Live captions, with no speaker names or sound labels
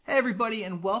everybody,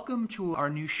 and welcome to our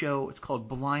new show. It's called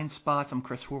Blind Spots. I'm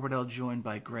Chris Horwedel, joined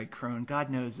by Greg Crone.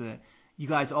 God knows that you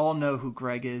guys all know who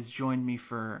Greg is. Joined me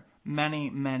for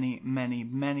many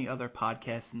other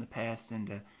podcasts in the past,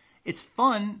 and it's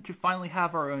fun to finally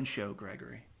have our own show,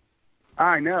 Gregory.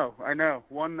 I know.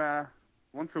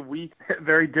 Once a week,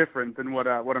 very different than what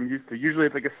I'm used to. Usually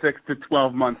it's like a 6 to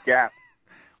 12 month gap.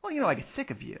 Well, I get sick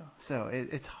of you, so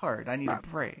it's hard. I need a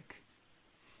break.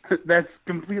 That's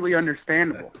completely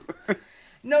understandable.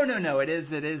 No. It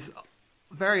is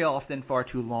very often far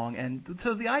too long. And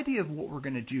so the idea of what we're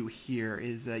going to do here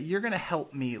is you're going to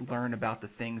help me learn about the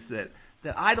things that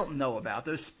I don't know about,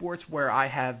 those sports where I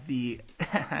have the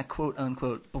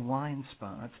quote-unquote blind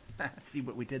spots. See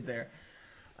what we did there.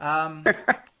 And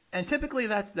typically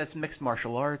that's mixed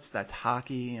martial arts, that's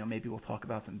hockey. Maybe we'll talk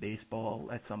about some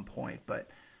baseball at some point.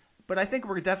 But I think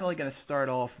we're definitely going to start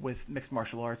off with mixed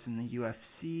martial arts in the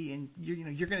UFC, and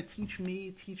you're going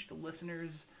to teach the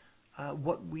listeners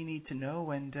what we need to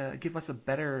know and give us a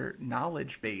better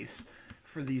knowledge base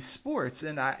for these sports.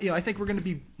 And I think we're going to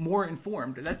be more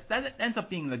informed. That ends up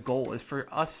being the goal, is for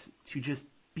us to just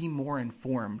be more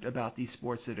informed about these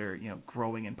sports that are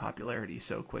growing in popularity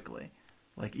so quickly,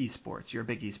 like esports. You're a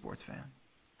big esports fan.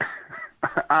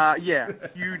 Yeah,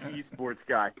 huge esports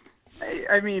guy.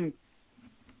 I mean.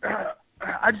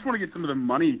 I just want to get some of the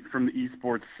money from the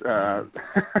esports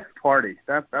party.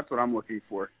 That's what I'm looking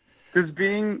for. Does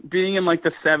being in like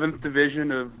the 7th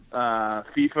division of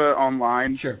FIFA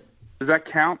Online, sure, does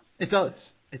that count? It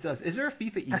does. Is there a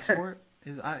FIFA esport?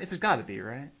 It's got to be,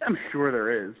 right? I'm sure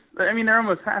there is. I mean, there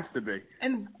almost has to be.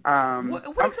 And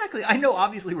what exactly? I know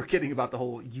obviously we're kidding about the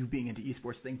whole you being into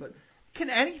esports thing, but can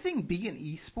anything be an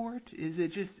esport? Is it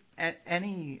just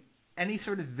any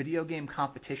sort of video game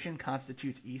competition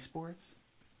constitutes esports?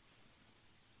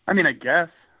 I mean, I guess.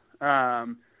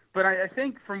 But I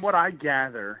think from what I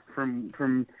gather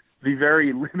from the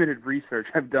very limited research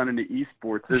I've done into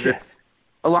esports is yes.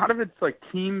 A lot of it's like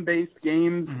team-based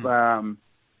games, a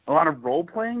lot of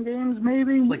role-playing games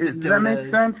maybe. Like Does that make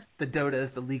sense? The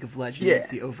Dotas, the League of Legends,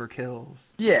 the Overkills.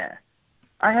 Yeah.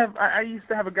 I used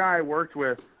to have a guy I worked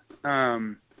with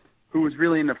who was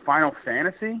really into Final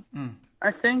Fantasy,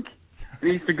 I think. And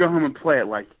he used to go home and play it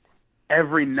like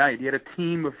every night. He had a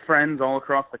team of friends all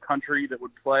across the country that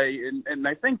would play. And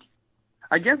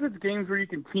I guess it's games where you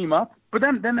can team up. But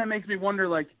then that makes me wonder,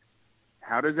 like,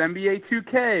 how does NBA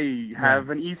 2K have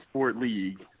an esport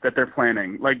league that they're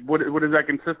planning? Like, what does that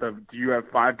consist of? Do you have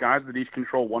 5 guys that each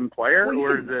control one player?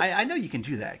 Well, I know you can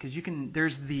do that because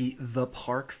there's the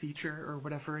park feature or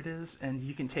whatever it is, and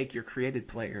you can take your created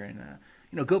player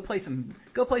and go play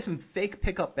some fake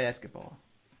pickup basketball.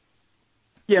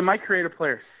 Yeah, my creative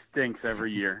player stinks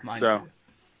every year. Mine so too.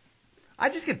 I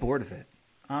just get bored of it.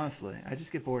 Honestly, I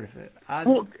just get bored of it.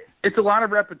 Well, it's a lot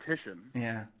of repetition.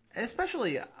 Yeah,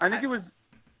 especially. I think it was.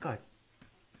 Go ahead.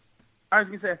 I was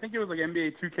gonna say I think it was like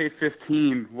NBA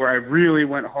 2K15 where I really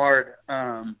went hard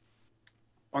on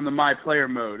the my player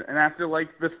mode, and after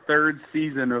like the 3rd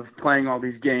season of playing all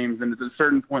these games, and at a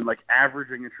certain point like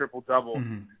averaging a triple double,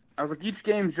 I was like each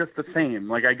game's just the same.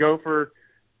 Like I go for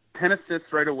 10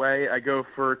 assists right away, I go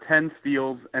for 10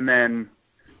 steals, and then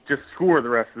just score the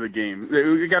rest of the game.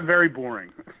 It got very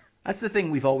boring. That's the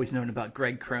thing we've always known about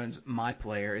Greg Crone's My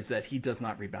Player, is that he does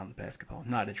not rebound the basketball.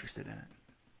 Not interested in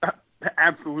it.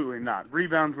 Absolutely not.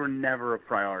 Rebounds were never a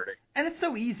priority. And it's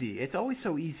so easy. It's always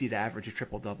so easy to average a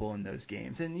triple-double in those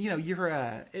games. And,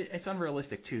 it's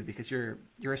unrealistic, too, because you're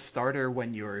a starter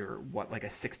when you're, like a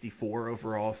 64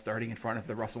 overall starting in front of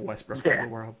the Russell Westbrooks of the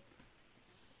world.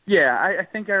 Yeah, I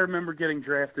think I remember getting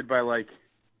drafted by like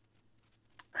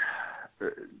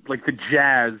the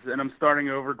Jazz, and I'm starting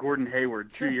over Gordon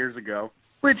Hayward 2 years ago,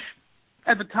 which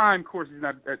at the time, of course, he's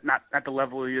not at the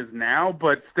level he is now,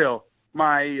 but still,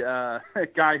 my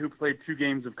guy who played 2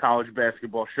 games of college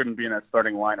basketball shouldn't be in that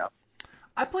starting lineup.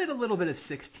 I played a little bit of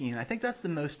 16. I think that's the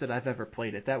most that I've ever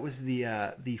played it. That was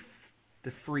the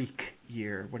freak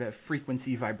year, whatever,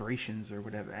 frequency vibrations or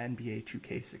whatever, NBA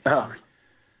 2K16. Oh.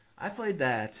 I played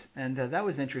that, and that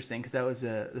was interesting because that was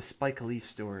the Spike Lee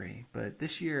story. But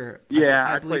this year,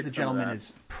 I believe the gentleman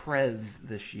is Prez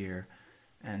this year,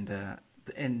 and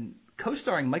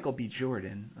co-starring Michael B.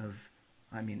 Jordan of,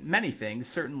 many things.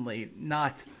 Certainly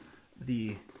not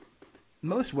the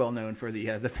most well known for the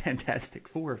Fantastic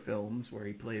Four films where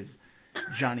he plays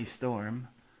Johnny Storm.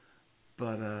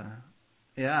 But I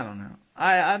don't know.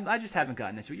 I just haven't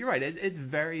gotten into it. You're right. It's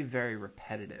very, very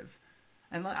repetitive.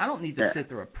 And I don't need to sit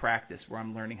through a practice where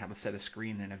I'm learning how to set a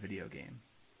screen in a video game.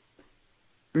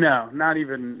 No, not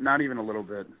even a little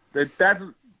bit.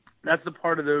 That's the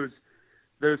part of those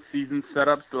season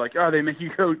setups. They're like, they make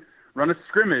you go run a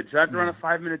scrimmage. I have to run a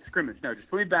 5-minute scrimmage. No, just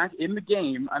put me back in the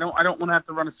game. I don't want to have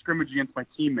to run a scrimmage against my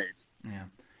teammates. Yeah.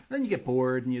 Then you get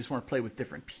bored and you just want to play with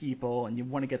different people and you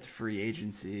want to get to free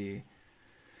agency.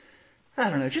 I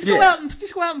don't know. Just go out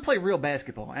and play real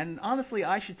basketball. And honestly,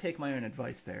 I should take my own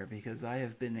advice there because I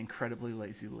have been incredibly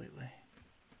lazy lately.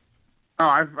 Oh,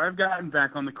 I've gotten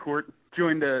back on the court,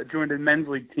 joined a men's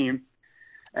league team,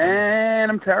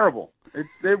 and I'm terrible. It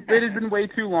has been way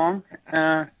too long.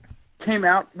 Came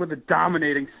out with a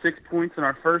dominating 6 points in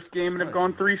our first game and have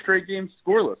gone 3 straight games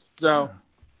scoreless. So,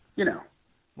 you know.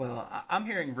 Well, I'm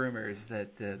hearing rumors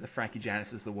that the Frankie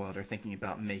Janices of the world are thinking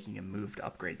about making a move to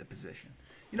upgrade the position.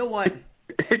 You know what?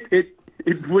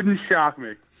 It wouldn't shock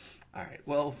me. All right.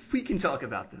 Well, we can talk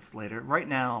about this later. Right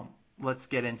now, let's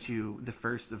get into the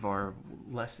first of our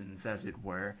lessons, as it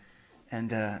were, and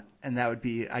that would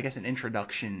be, I guess, an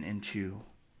introduction into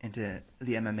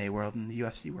the MMA world and the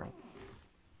UFC world.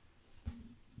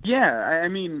 Yeah, I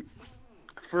mean,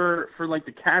 for like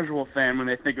the casual fan, when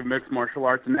they think of mixed martial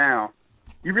arts now,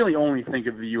 you really only think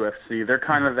of the UFC. They're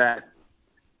kind of that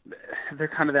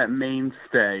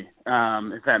mainstay,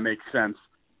 if that makes sense.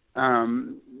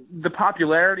 The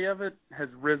popularity of it has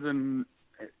risen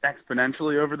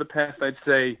exponentially over the past, I'd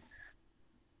say,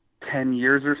 10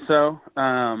 years or so,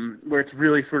 where it's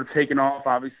really sort of taken off.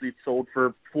 Obviously, it's sold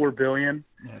for $4 billion.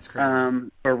 Yeah, that's crazy.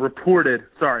 A reported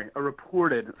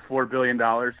 $4 billion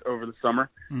over the summer.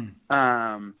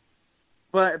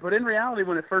 But in reality,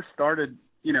 when it first started,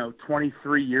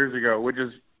 23 years ago, which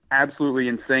is absolutely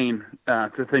insane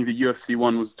to think that UFC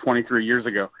 1 was 23 years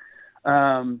ago.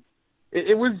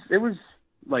 It was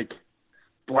like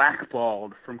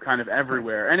blackballed from kind of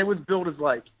everywhere, and it was billed as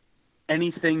like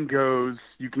anything goes.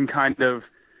 You can kind of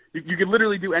you could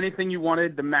literally do anything you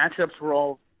wanted. The matchups were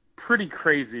all pretty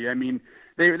crazy. I mean,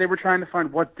 they were trying to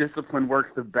find what discipline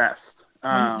works the best.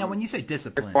 Now, when you say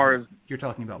discipline, as far as, you're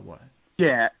talking about what?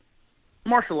 Yeah,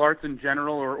 martial arts in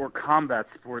general, or combat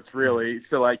sports, really.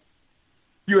 So, like,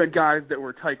 you had guys that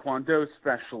were Taekwondo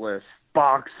specialists,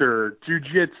 boxer,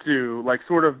 jiu-jitsu, like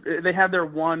sort of, they had their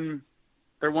one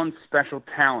special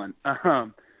talent.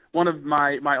 One of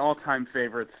my all-time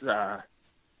favorites,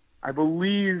 I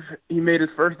believe he made his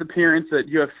first appearance at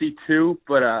UFC 2,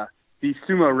 but the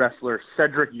sumo wrestler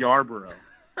Cedric Yarborough.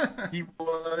 He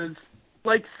was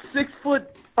like 6'5",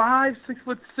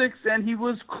 6'6", and he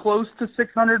was close to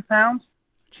 600 pounds.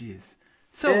 Jeez.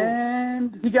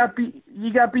 And he got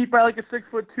beat by like a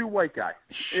 6'2" white guy.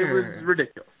 Sure. It was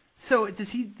ridiculous. So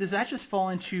does that just fall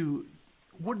into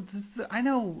I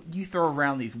know you throw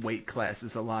around these weight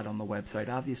classes a lot on the website.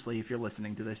 Obviously, if you're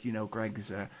listening to this,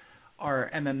 Greg's our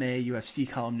MMA UFC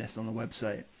columnist on the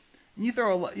website. And you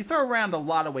throw around a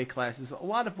lot of weight classes, a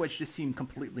lot of which just seem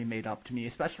completely made up to me,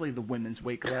 especially the women's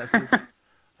weight classes.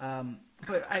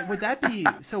 But would that be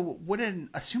so? Would a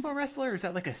sumo wrestler, is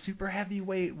that like a super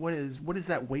heavyweight? What is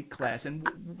that weight class, and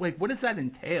like what does that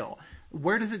entail?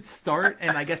 Where does it start?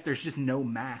 And I guess there's just no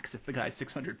max if the guy's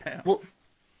 600 pounds. Well,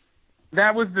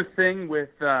 that was the thing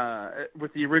with the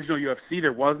original UFC.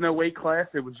 There was no weight class.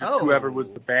 It was just whoever was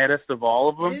the baddest of all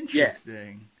of them.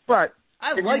 Interesting. Yeah. But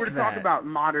if you were to talk about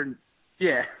modern,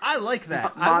 I like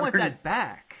that. I want that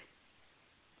back.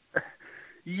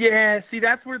 Yeah, see,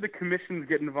 that's where the commissions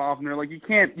get involved, and they're like, you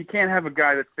can't have a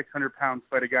guy that's 600 pounds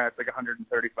fight a guy that's like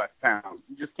 135 pounds.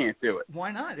 You just can't do it.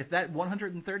 Why not? If that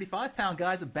 135-pound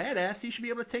guy's a badass, he should be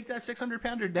able to take that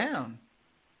 600-pounder down.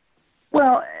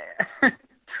 Well,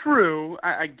 true,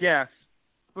 I guess,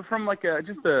 but from like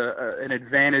an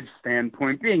advantage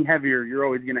standpoint, being heavier, you're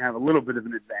always going to have a little bit of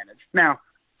an advantage. Now,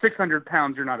 600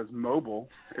 pounds, you're not as mobile,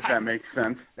 if that makes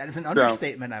sense. That is an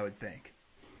understatement, I would think.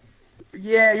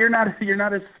 Yeah, you're not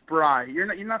as spry. You're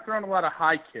not throwing a lot of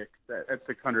high kicks at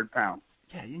 600 pounds.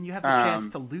 Yeah, and you have the chance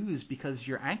to lose because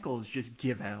your ankles just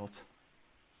give out.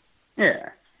 Yeah.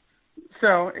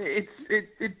 So it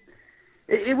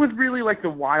was really like the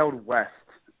Wild West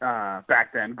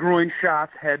back then. Groin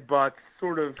shots, headbutts,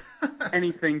 sort of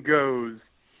anything goes.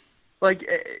 Like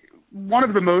one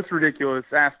of the most ridiculous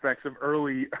aspects of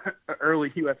early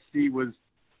UFC was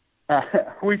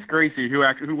Royce Gracie, who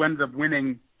ended up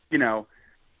winning,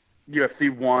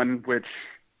 UFC 1, which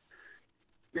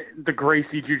the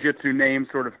Gracie Jiu-Jitsu name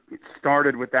sort of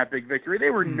started with that big victory. They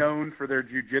were known for their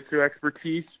Jiu-Jitsu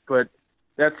expertise, but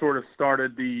that sort of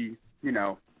started the,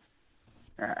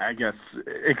 I guess,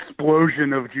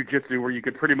 explosion of Jiu-Jitsu, where you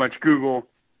could pretty much Google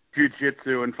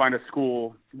Jiu-Jitsu and find a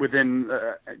school within,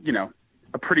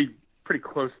 a pretty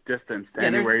close distance to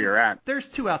anywhere you're at. There's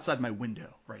 2 outside my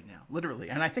window right now, literally,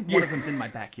 and I think one of them's in my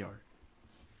backyard.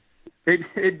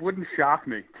 It wouldn't shock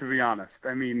me, to be honest.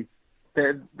 I mean,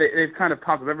 they've kind of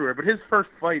popped up everywhere. But his first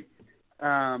fight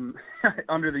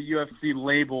under the UFC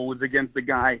label was against a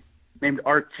guy named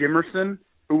Art Jimerson,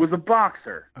 who was a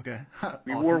boxer. Okay. He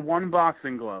Awesome. wore one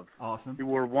boxing glove. Awesome. He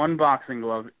wore one boxing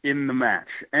glove in the match.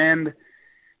 And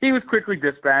he was quickly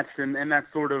dispatched, and that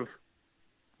sort of,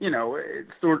 it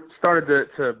started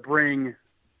to bring,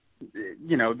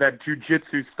 that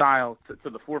jiu-jitsu style to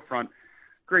the forefront.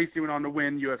 Gracie went on to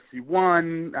win UFC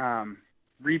 1,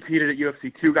 repeated at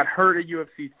UFC 2, got hurt at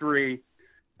UFC 3.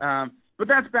 But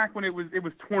that's back when it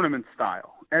was tournament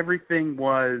style. Everything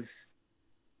was,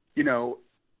 you'd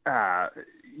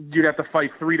have to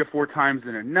fight 3 to 4 times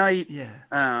in a night. Yeah.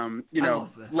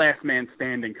 Last man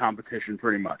standing competition,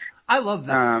 pretty much. I love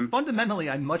this. Fundamentally,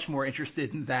 I'm much more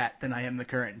interested in that than I am the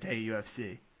current day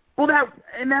UFC. Well,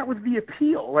 that was the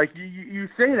appeal. Like you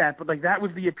say that, but like that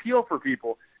was the appeal for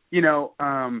people. It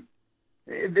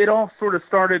all sort of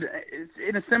started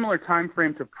in a similar time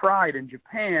frame to Pride in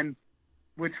Japan,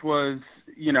 which was,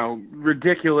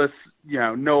 ridiculous,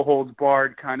 no holds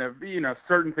barred kind of,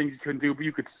 certain things you couldn't do, but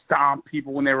you could stomp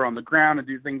people when they were on the ground and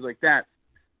do things like that.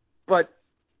 But,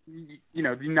 the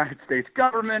United States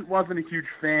government wasn't a huge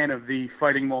fan of the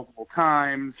fighting multiple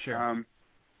times. Sure.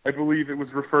 I believe it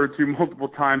was referred to multiple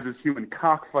times as human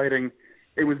cockfighting.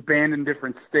 It was banned in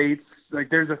different states. Like,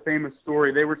 there's a famous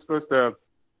story. They were supposed to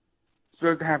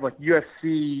have, like,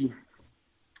 UFC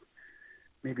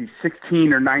maybe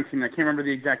 16 or 19, I can't remember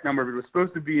the exact number, but it was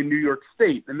supposed to be in New York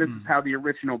State, and this is how the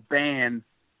original ban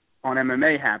on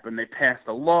MMA happened. They passed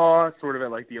a law sort of at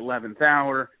like the 11th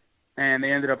hour, and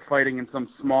they ended up fighting in some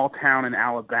small town in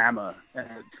Alabama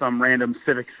at some random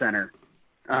civic center.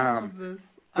 I love this.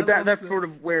 But that's sort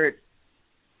of where it...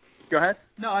 Go ahead.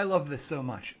 No, I love this so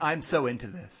much. I'm so into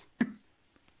this.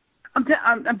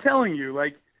 I'm telling you,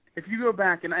 like, if you go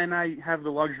back, and I have the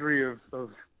luxury of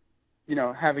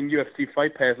having UFC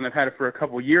Fight Pass, and I've had it for a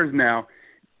couple of years now,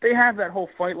 they have that whole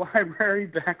fight library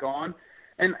back on,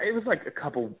 and it was like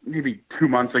maybe 2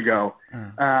 months ago.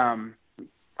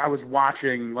 I was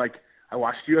watching, I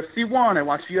watched UFC 1, I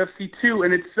watched UFC 2,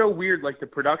 and it's so weird, like, the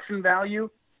production value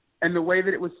and the way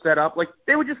that it was set up. Like,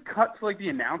 they would just cut to, like, the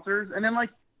announcers, and then,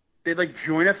 like, they'd, like,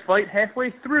 join a fight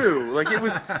halfway through. Like, it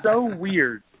was so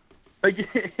weird. Like,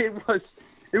 it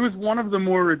was one of the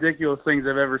more ridiculous things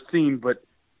I've ever seen, but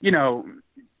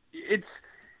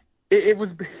it was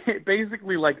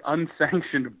basically like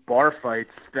unsanctioned bar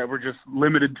fights that were just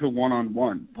limited to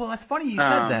one-on-one. Well, that's funny you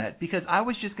said that, because I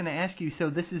was just going to ask you,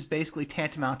 so this is basically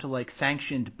tantamount to like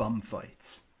sanctioned bum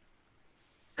fights.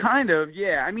 Kind of,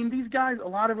 yeah. I mean, these guys, a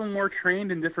lot of them were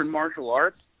trained in different martial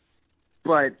arts,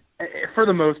 but for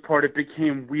the most part, it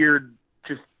became weird,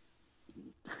 just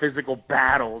physical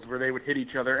battles where they would hit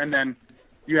each other, and then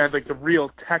you had like the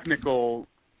real technical,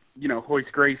 Royce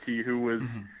Gracie, who was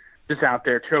just out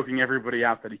there choking everybody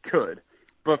out that he could.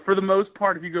 But for the most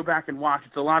part, if you go back and watch,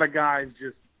 it's a lot of guys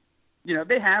just,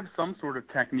 they have some sort of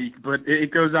technique, but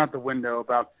it goes out the window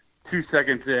about 2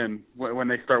 seconds in when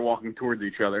they start walking towards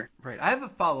each other. Right. I have a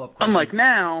follow-up question. Unlike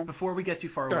now... Before we get too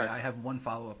far away, I have one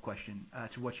follow-up question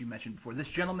to what you mentioned before. This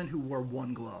gentleman who wore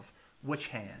one glove, which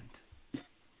hand?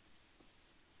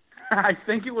 I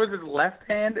think it was his left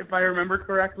hand, if I remember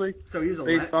correctly. So he's a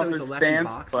lefty stance,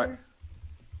 boxer?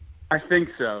 I think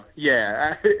so,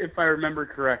 yeah, if I remember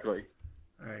correctly.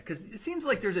 All right, because it seems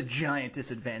like there's a giant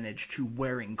disadvantage to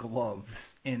wearing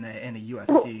gloves in a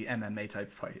UFC MMA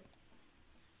type fight.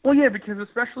 Well, yeah, because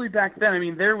especially back then, I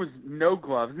mean, there was no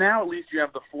gloves. Now at least you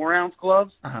have the 4-ounce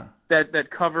gloves that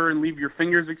cover and leave your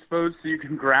fingers exposed so you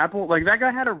can grapple. Like, that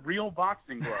guy had a real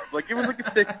boxing glove. Like, it was like a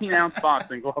 16-ounce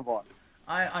boxing glove on.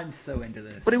 I'm so into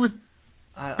this. But it was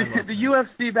the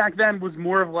UFC back then was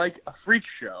more of like a freak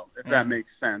show, if that makes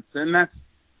sense. And that's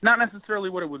not necessarily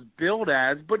what it was billed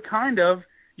as, but kind of,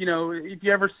 if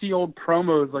you ever see old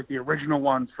promos like the original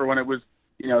ones for when it was,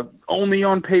 only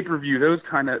on pay-per-view, those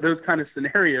kind of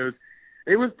scenarios,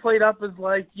 it was played up as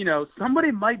like,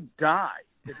 somebody might die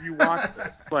if you watch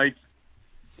this. Like,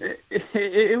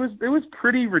 it was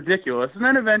pretty ridiculous. And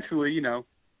then eventually,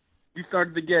 you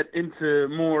started to get into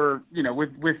more,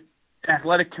 with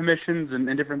athletic commissions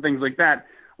and different things like that,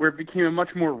 where it became a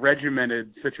much more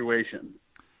regimented situation.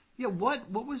 Yeah, what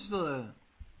was the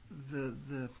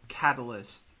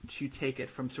catalyst to take it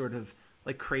from sort of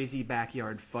like crazy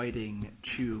backyard fighting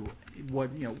to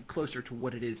what, closer to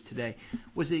what it is today?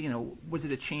 Was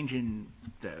it a change in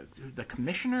the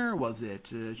commissioner? Was it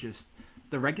just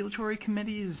the regulatory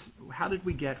committees? How did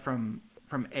we get from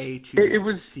A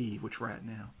to C, which we're at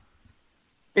now?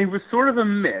 It was sort of a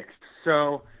mix.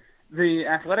 So the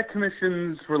athletic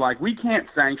commissions were like, we can't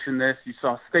sanction this. You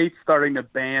saw states starting to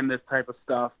ban this type of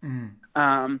stuff. And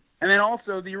then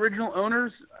also the original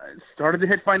owners started to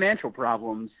hit financial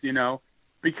problems.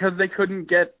 because they couldn't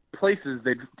get places.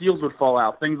 Deals would fall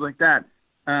out, things like that.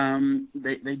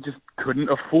 They just couldn't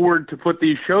afford to put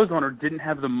these shows on or didn't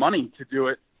have the money to do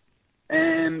it.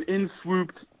 And in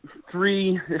swooped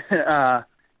three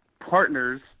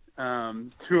partners,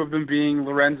 two of them being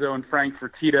Lorenzo and Frank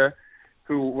Fertitta,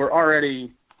 who were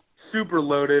already super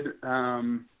loaded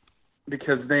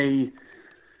because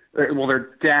their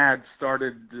dad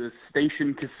started the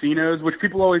Station Casinos, which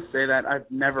people always say that. I've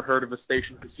never heard of a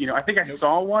Station Casino. I think I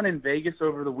saw one in Vegas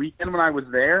over the weekend when I was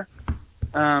there.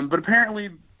 But apparently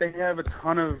they have a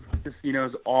ton of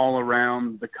casinos all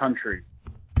around the country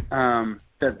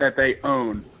that they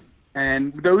own.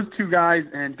 And those two guys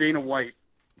and Dana White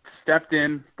stepped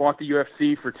in, bought the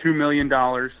UFC for $2 million,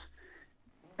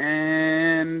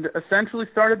 and essentially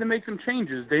started to make some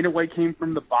changes. Dana White came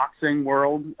from the boxing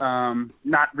world,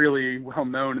 not really well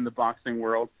known in the boxing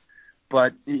world,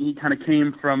 but he kind of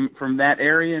came from that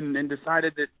area and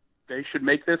decided that they should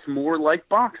make this more like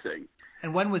boxing.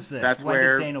 And when was this? When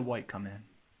did Dana White come in?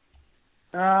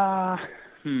 Let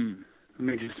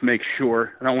me just make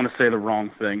sure. I don't want to say the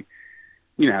wrong thing.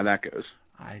 You know how that goes.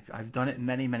 I've done it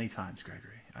many, many times,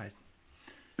 Gregory.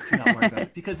 Do not worry about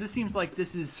it, because this seems like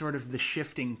this is sort of the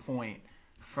shifting point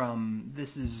from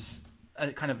this is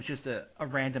a kind of just a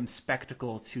random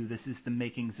spectacle to this is the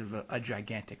makings of a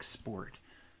gigantic sport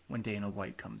when Dana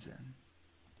White comes in.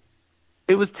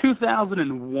 It was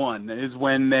 2001 is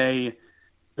when they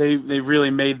really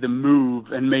made the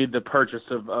move and made the purchase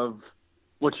of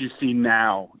what you see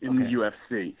now in the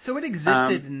UFC. So it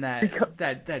existed in that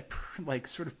like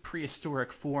sort of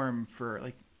prehistoric form for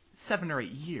like 7 or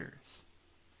 8 years.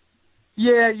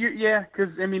 Yeah,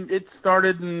 because I mean it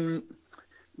started in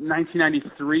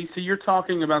 1993, so you're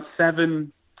talking about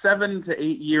seven to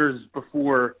 8 years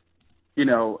before,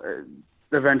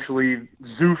 eventually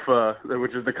Zuffa,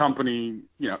 which is the company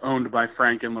owned by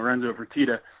Frank and Lorenzo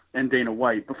Fertitta and Dana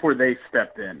White, before they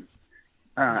stepped in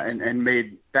and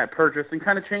made that purchase and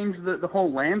kind of changed the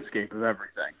whole landscape of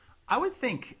everything. I would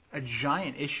think a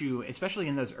giant issue, especially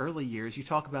in those early years, you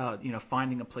talk about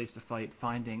finding a place to fight,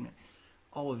 finding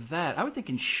all of that. I would think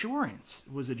insurance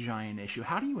was a giant issue.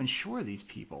 How do you insure these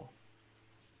people?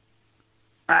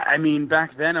 I mean,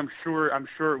 back then, I'm sure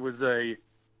it was a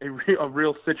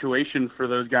real situation for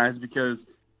those guys, because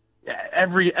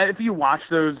if you watch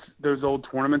those old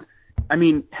tournaments, I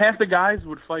mean, half the guys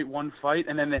would fight one fight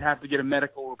and then they'd have to get a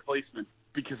medical replacement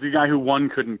because the guy who won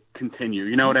couldn't continue.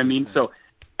 You know what I mean? So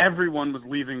everyone was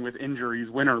leaving with injuries,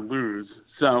 win or lose.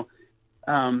 So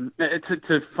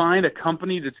to find a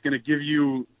company that's going to give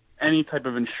you any type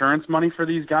of insurance money for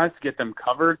these guys to get them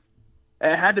covered,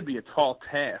 it had to be a tall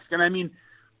task. And I mean,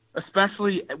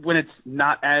 especially when it's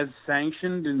not as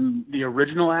sanctioned in the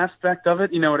original aspect of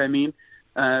it, you know what I mean?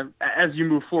 As you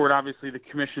move forward, obviously the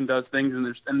commission does things,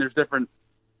 and there's different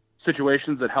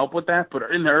situations that help with that.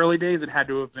 But in the early days, it had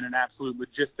to have been an absolute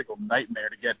logistical nightmare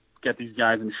to get these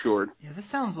guys insured. Yeah, this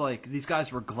sounds like these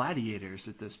guys were gladiators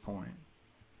at this point.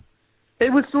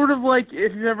 It was sort of like,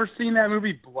 if you've ever seen that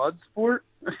movie Bloodsport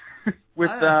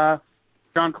with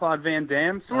Jean-Claude Van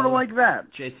Damme, sort of like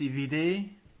that.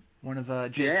 JCVD, one of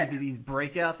JCVD's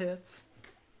breakout hits.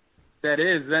 That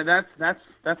is.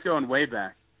 That's going way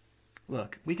back.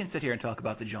 Look, we can sit here and talk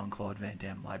about the Jean-Claude Van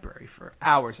Damme library for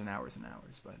hours and hours and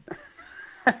hours, but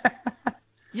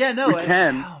yeah, no, we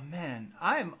can. Oh man,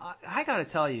 I gotta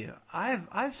tell you,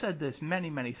 I've said this many,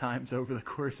 many times over the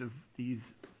course of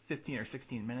these 15 or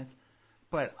 16 minutes,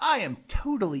 but I am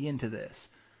totally into this.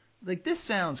 Like, this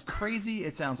sounds crazy.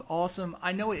 It sounds awesome.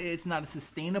 I know it's not a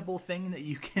sustainable thing that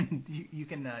you can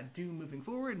do moving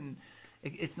forward, and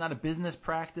it's not a business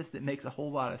practice that makes a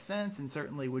whole lot of sense, and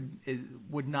certainly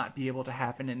would not be able to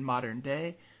happen in modern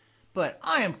day. But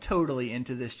I am totally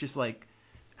into this, just like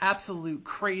absolute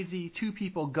crazy, two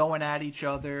people going at each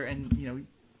other, and you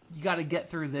got to get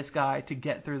through this guy to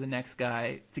get through the next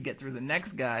guy to get through the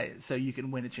next guy so you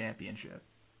can win a championship.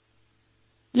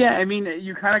 Yeah, I mean,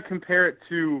 you kind of compare it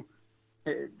to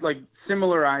like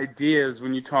similar ideas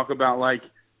when you talk about like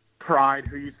Pride,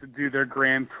 who used to do their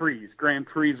Grand Prix. Grand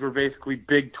Prix were basically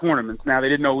big tournaments. Now, they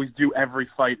didn't always do every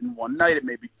fight in one night. It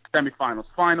may be semifinals,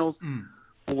 finals,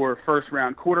 or first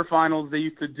round quarterfinals. They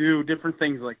used to do different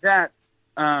things like that.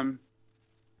 That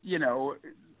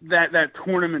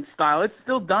tournament style, it's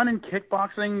still done in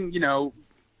kickboxing.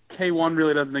 K1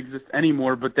 really doesn't exist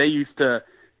anymore, but they used to.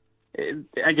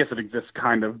 I guess it exists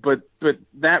kind of, but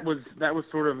that was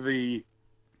sort of the,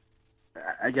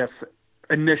 I guess,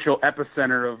 initial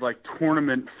epicenter of like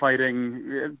tournament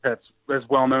fighting that's as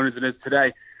well known as it is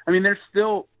today. I mean, there's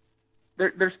still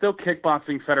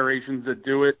kickboxing federations that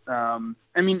do it. I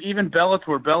mean, even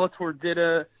Bellator did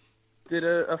did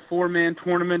a 4-man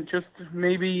tournament just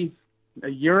maybe a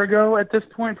year ago at this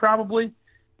point, probably.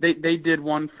 They did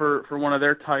one for one of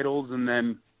their titles, and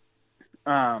then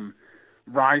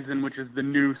Ryzen, which is the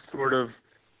new sort of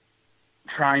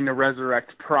trying to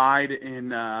resurrect Pride in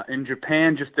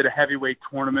Japan, just did a heavyweight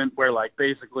tournament where, like,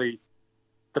 basically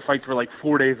the fights were like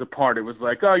 4 days apart. It was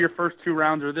like, oh, your first 2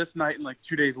 rounds are this night, and like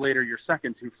 2 days later, your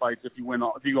second 2 fights if you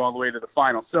go all the way to the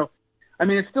final. So, I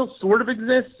mean, it still sort of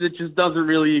exists. It just doesn't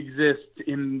really exist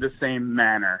in the same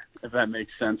manner, if that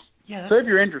makes sense. Yeah. So if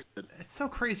you're interested. It's so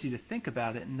crazy to think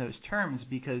about it in those terms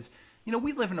because, you know,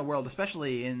 we live in a world,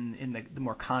 especially in the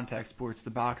more contact sports,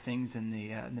 the boxings and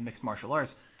the mixed martial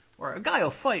arts, where a guy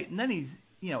will fight and then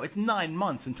it's 9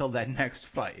 months until that next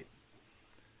fight.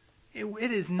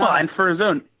 It is not and for his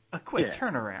own, a quick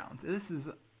turnaround.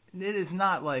 It is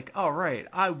not like, all right,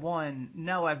 I won,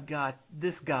 now I've got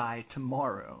this guy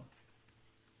tomorrow.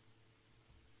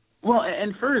 Well,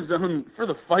 and for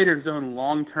the fighter's own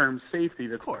long-term safety,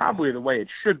 that's probably the way it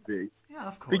should be. Yeah,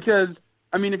 of course. Because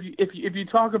I mean, if you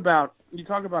talk about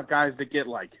guys that get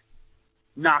like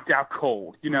knocked out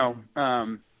cold, you know,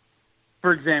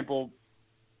 for example,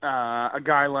 a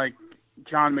guy like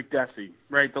John McDessie,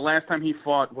 right? The last time he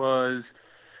fought was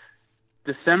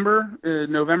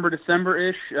November,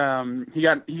 December-ish.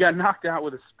 He got knocked out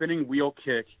with a spinning wheel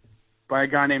kick by a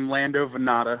guy named Lando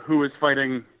Venata, who was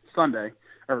fighting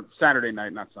Saturday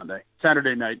night.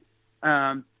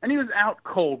 And he was out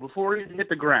cold before he hit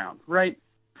the ground, right?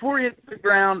 Before he hit the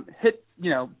ground,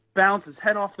 bounce his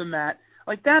head off the mat.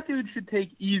 Like, that dude should take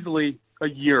easily a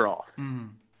year off.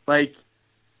 Like,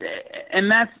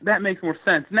 and that makes more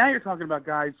sense. Now you're talking about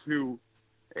guys who,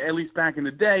 at least back in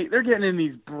the day, they're getting in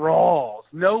these brawls.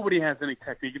 Nobody has any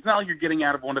technique. It's not like you're getting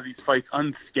out of one of these fights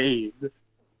unscathed.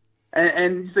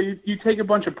 And so you take a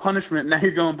bunch of punishment, and now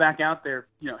you're going back out there,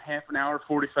 half an hour,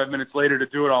 45 minutes later to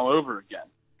do it all over again.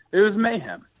 It was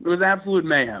mayhem. It was absolute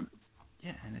mayhem.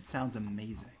 Yeah, and it sounds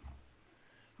amazing.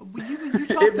 You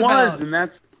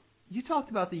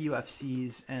talked about the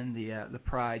UFCs and the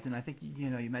Prides, and I think you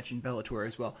mentioned Bellator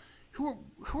as well. Who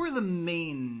are the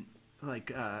main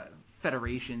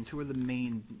federations? Who are the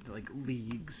main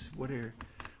leagues?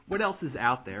 What else is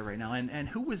out there right now? And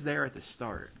who was there at the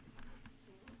start?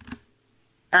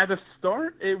 At the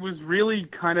start, it was really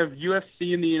kind of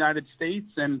UFC in the United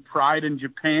States and Pride in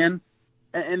Japan,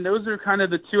 and those are kind of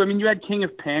the two. I mean, you had King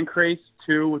of Pancrase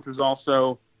too, which was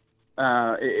also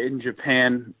in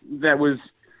Japan. That was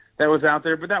out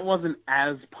there, but that wasn't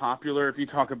as popular. If you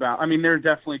talk about, I mean, there are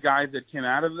definitely guys that came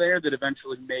out of there that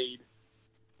eventually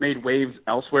made waves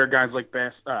elsewhere. Guys like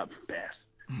Bas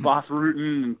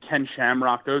Rutten and Ken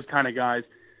Shamrock, those kind of guys.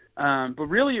 But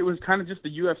really, it was kind of just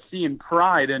the UFC and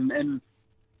Pride, and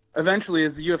eventually,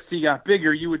 as the UFC got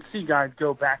bigger, you would see guys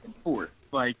go back and forth,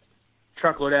 like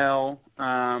Chuck Liddell,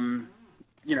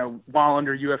 while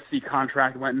under UFC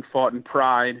contract, went and fought in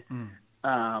Pride.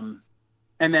 And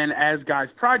then as guys'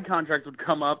 Pride contracts would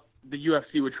come up, the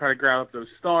UFC would try to grab up those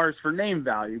stars for name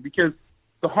value, because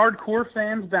the hardcore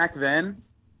fans back then,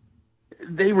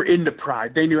 they were into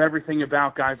Pride. They knew everything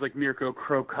about guys like Mirko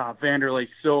Cro Cop, Vanderlei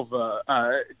Silva,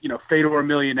 Fedor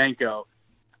Emelianenko.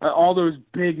 All those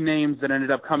big names that ended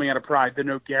up coming out of Pride, the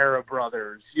Nogueira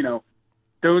brothers,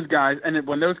 those guys. And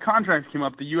when those contracts came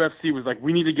up, the UFC was like,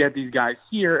 we need to get these guys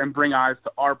here and bring eyes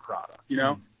to our product,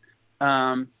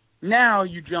 Now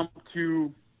you jump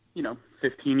to,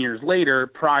 15 years later,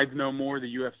 Pride's no more.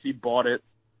 The UFC bought it.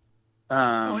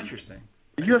 Interesting.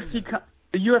 The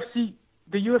UFC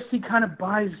kind of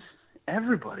buys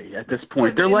everybody at this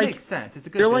point. It makes sense. It's a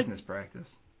good business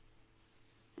practice.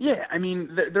 Yeah, I mean,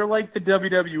 they're like the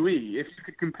WWE. If you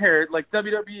could compare it, like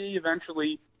WWE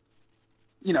eventually,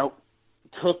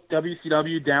 took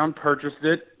WCW down, purchased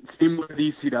it, same with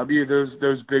ECW,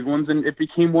 those big ones, and it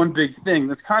became one big thing.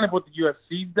 That's kind of what the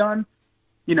UFC's done.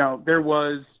 There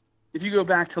was, if you go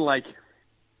back to like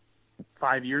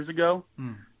 5 years ago,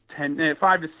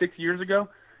 5 to 6 years ago,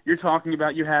 you're talking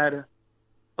about you had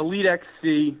Elite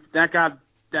XC that got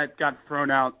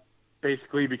thrown out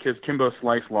basically because Kimbo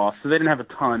Slice lost, so they didn't have a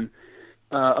ton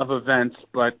of events,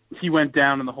 but he went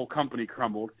down and the whole company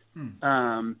crumbled.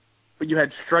 But you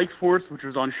had Strikeforce, which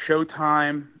was on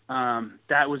Showtime.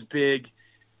 That was big,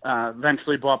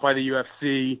 eventually bought by the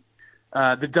UFC.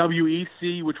 The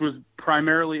WEC, which was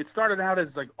primarily, it started out as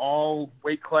like all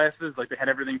weight classes, like they had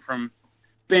everything from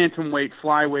bantamweight,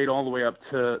 flyweight, all the way up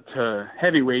to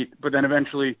heavyweight, but then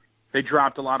eventually they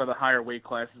dropped a lot of the higher weight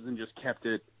classes and just kept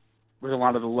it with a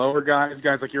lot of the lower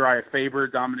guys like Uriah Faber,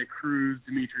 Dominic Cruz,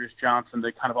 Demetrius Johnson.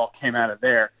 They kind of all came out of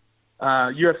there.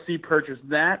 UFC purchased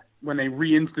that when they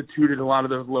reinstituted a lot of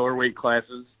those lower weight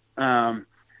classes.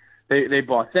 They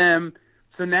bought them.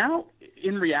 So now,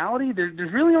 in reality,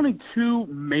 there's really only two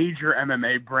major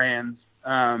MMA brands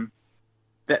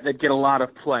that get a lot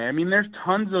of play. I mean, there's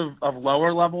tons of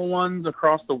lower level ones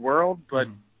across the world, but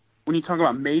when you talk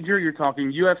about major, you're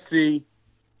talking UFC,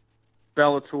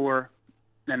 Bellator,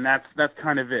 and that's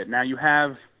kind of it. Now you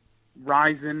have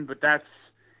Ryzen, but that's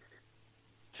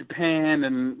Japan,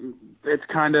 and it's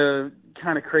kind of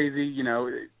crazy. You know,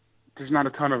 there's not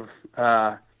a ton of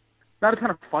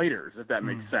fighters, if that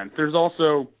makes sense. There's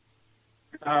also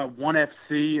ONE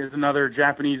FC is another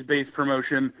Japanese-based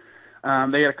promotion.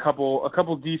 They had a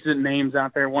couple decent names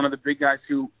out there. One of the big guys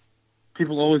who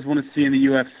people always want to see in the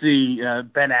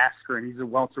UFC, Ben Askren. He's a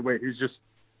welterweight who's just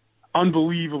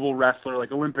unbelievable wrestler,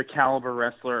 like Olympic caliber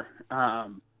wrestler.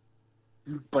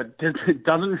 But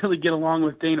doesn't really get along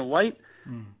with Dana White.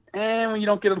 And when you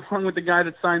don't get along with the guy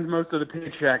that signs most of the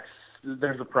paychecks,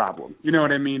 there's a problem. You know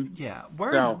what I mean? Yeah.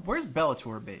 Where's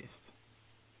Bellator based?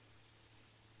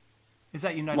 Is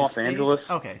that United Los States? Angeles.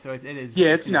 Okay, so it is.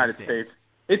 Yeah, it's United States.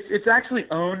 It's actually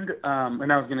owned,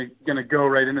 and I was gonna go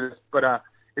right into this, but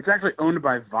it's actually owned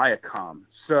by Viacom.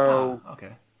 So,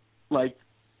 okay. Like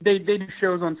they do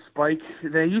shows on Spike.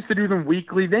 They used to do them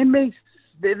weekly.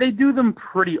 They do them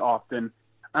pretty often,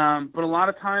 but a lot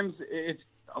of times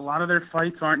a lot of their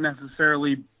fights aren't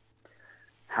necessarily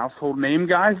household name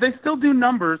guys. They still do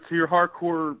numbers to your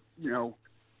hardcore,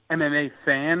 MMA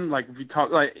fan. Like if you talk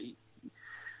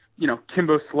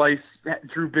Kimbo Slice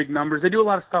drew big numbers. They do a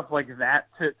lot of stuff like that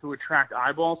to attract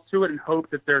eyeballs to it and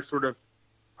hope that their sort of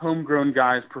homegrown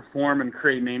guys perform and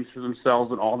create names for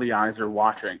themselves that all the eyes are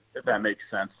watching, if that makes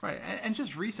sense. Right. And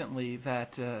just recently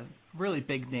that really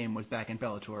big name was back in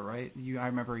Bellator, right? I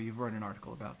remember you wrote an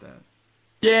article about that.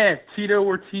 Yeah, Tito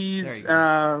Ortiz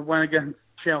went against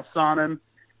Chael Sonnen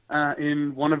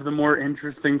in one of the more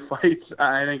interesting fights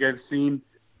I think I've seen.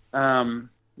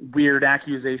 Weird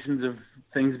accusations of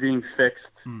things being fixed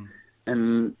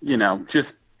and, just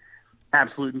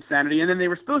absolute insanity. And then they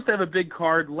were supposed to have a big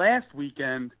card last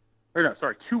weekend,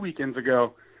 2 weekends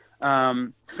ago.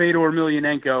 Fedor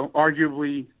Emelianenko,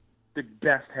 arguably the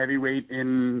best heavyweight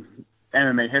in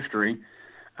MMA history,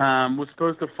 was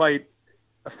supposed to fight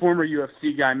a former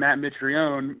UFC guy, Matt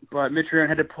Mitrione, but Mitrione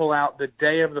had to pull out the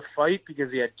day of the fight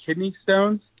because he had kidney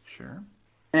stones. Sure.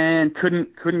 And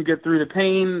couldn't get through the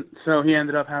pain, so he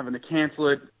ended up having to cancel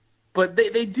it. But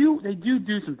they do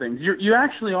some things. You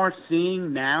actually are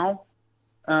seeing now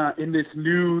in this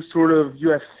new sort of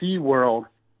UFC world,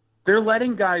 they're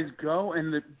letting guys go,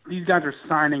 and these guys are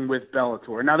signing with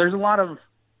Bellator. Now there's a lot of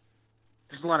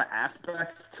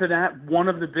aspects to that. One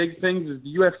of the big things is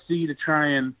the UFC, to try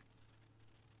and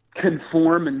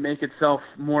conform and make itself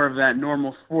more of that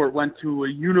normal sport, went to a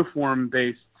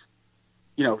uniform-based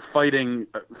fighting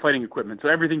equipment. So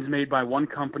everything's made by one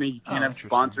company. You can't have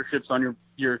sponsorships on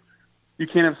you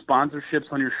can't have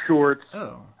sponsorships on your shorts.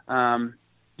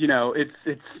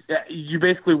 It's you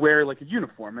basically wear like a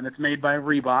uniform, and it's made by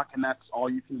Reebok, and that's all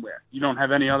you can wear. You don't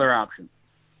have any other option.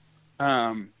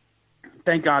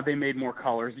 Thank God they made more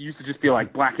colors. It used to just be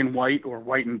like black and white or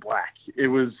white and black. It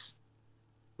was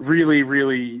really,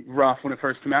 really rough when it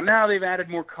first came out. Now they've added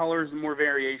more colors and more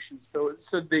variations, so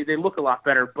they look a lot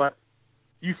better, but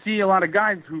you see a lot of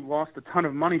guys who lost a ton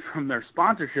of money from their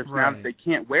sponsorships now that they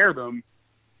can't wear them.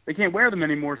 They can't wear them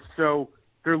anymore, so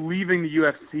they're leaving the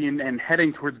UFC and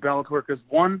heading towards Bellator because,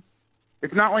 one,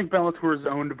 it's not like Bellator is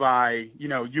owned by,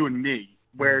 you and me,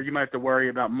 where you might have to worry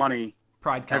about money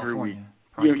Pride every week.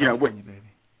 Pride California,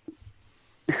 baby.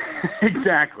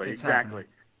 Exactly.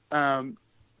 One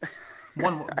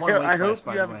weight I class, hope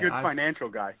by you the have way. a good financial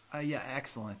guy. Yeah,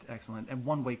 excellent. And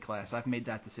one weight class. I've made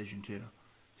that decision, too.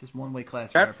 Just one weight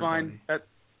class That's for everybody. Fine.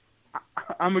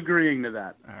 I'm agreeing to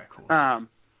that. All right, cool.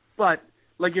 But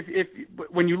like if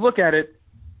when you look at it,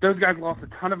 those guys lost a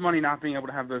ton of money not being able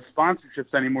to have those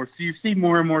sponsorships anymore. So you see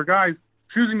more and more guys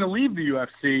choosing to leave the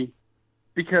UFC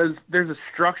because there's a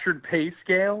structured pay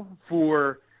scale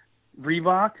for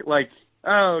Reebok. Like,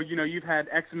 you've had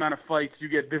X amount of fights, you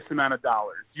get this amount of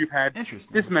dollars. You've had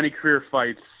this many career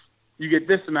fights, you get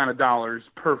this amount of dollars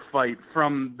per fight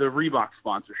from the Reebok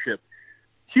sponsorship.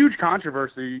 Huge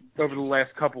controversy over the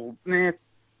last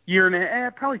year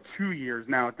and probably 2 years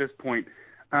now at this point,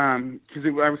 because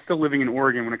I was still living in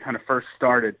Oregon when it kind of first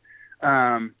started.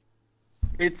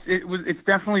 It's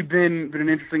definitely been an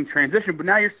interesting transition, but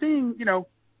now you're seeing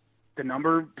the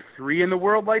number 3 in the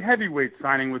world light heavyweight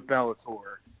signing with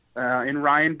Bellator. In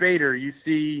Ryan Bader, you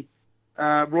see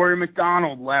Rory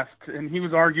McDonald left, and he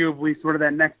was arguably sort of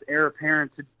that next heir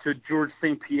apparent to George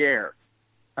St. Pierre.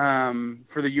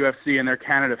 For the UFC and their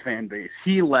Canada fan base.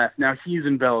 He left. Now he's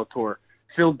in Bellator.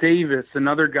 Phil Davis,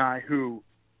 another guy who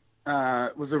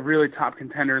was a really top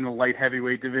contender in the light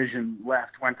heavyweight division,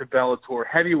 left, went to Bellator.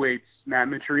 Heavyweights, Matt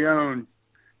Mitrione,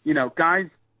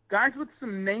 guys with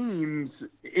some names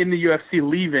in the UFC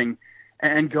leaving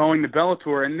and going to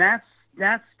Bellator, and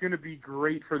that's going to be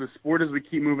great for the sport as we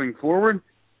keep moving forward,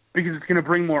 because it's going to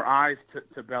bring more eyes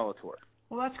to Bellator.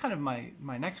 Well, that's kind of my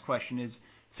next question is,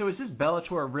 so is this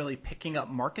Bellator really picking up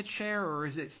market share, or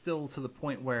is it still to the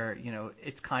point where,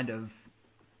 it's kind of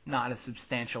not a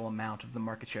substantial amount of the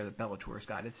market share that Bellator's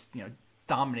got? It's,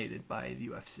 dominated by the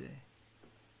UFC.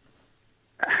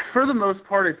 For the most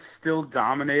part, it's still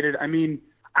dominated. I mean,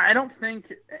 I don't think,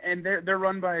 and they're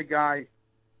run by a guy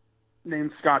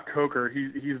named Scott Coker.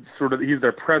 He's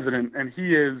their president, and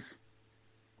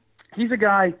he's a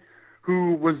guy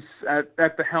who was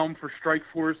at the helm for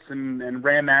Strikeforce and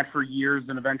ran that for years,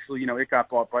 and eventually, it got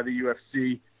bought by the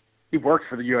UFC. He worked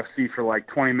for the UFC for like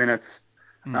 20 minutes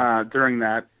during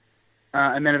that,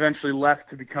 and then eventually left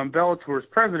to become Bellator's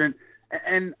president.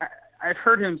 And I've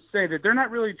heard him say that they're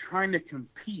not really trying to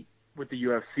compete with the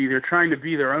UFC. They're trying to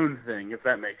be their own thing, if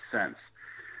that makes sense.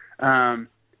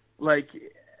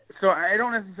 So I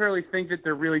don't necessarily think that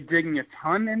they're really digging a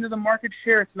ton into the market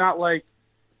share. It's not like,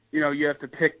 you have to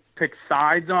pick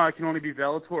sides. Oh, I can only be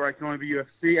Bellator, or I can only be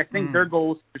UFC. I think their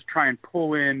goal is to just try and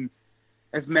pull in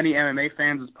as many MMA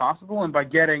fans as possible, and by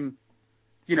getting,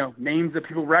 names that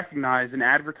people recognize and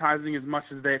advertising as much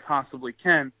as they possibly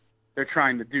can, they're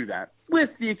trying to do that, with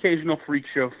the occasional freak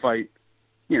show fight,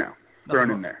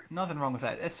 thrown in there. Nothing wrong with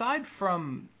that. Aside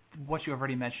from what you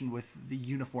already mentioned with the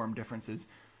uniform differences,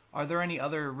 are there any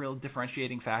other real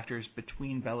differentiating factors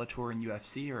between Bellator and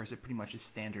UFC, or is it pretty much a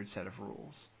standard set of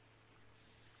rules?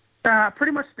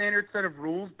 Pretty much standard set of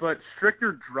rules, but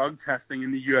stricter drug testing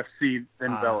in the UFC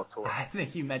than Bellator. I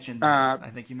think you mentioned that. I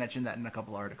think you mentioned that in a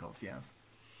couple articles, yes.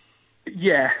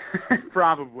 Yeah,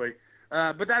 probably.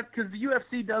 But that's because the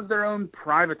UFC does their own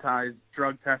privatized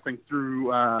drug testing through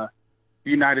the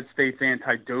United States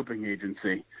Anti-Doping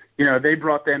Agency. They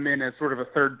brought them in as sort of a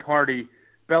third party.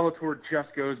 Bellator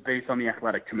just goes based on the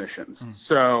athletic commissions.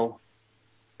 So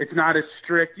it's not as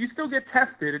strict. You still get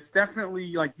tested. It's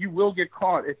definitely like you will get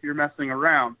caught if you're messing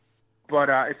around. But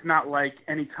it's not like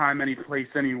anytime, any place,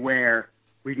 anywhere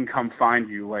we can come find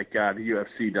you like the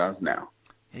UFC does now.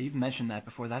 Yeah, you've mentioned that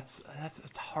before. That's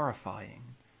horrifying.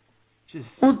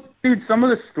 Well, dude, some of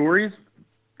the stories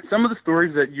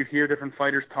that you hear different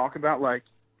fighters talk about, like,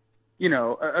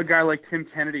 a guy like Tim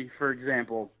Kennedy, for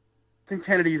example. Tim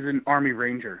Kennedy's an Army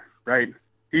Ranger, right?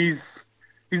 He's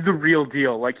the real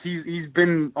deal. Like, he's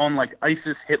been on like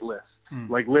ISIS hit lists,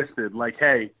 like listed, like,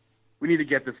 hey, we need to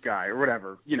get this guy or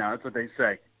whatever. That's what they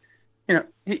say.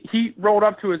 He rolled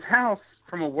up to his house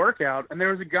from a workout, and there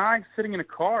was a guy sitting in a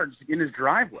car just in his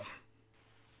driveway.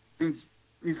 And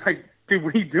he's like, dude,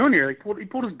 what are you doing here? He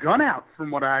pulled his gun out,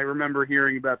 from what I remember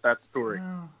hearing about that story.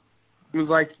 Oh. It was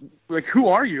like, who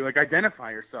are you? Like,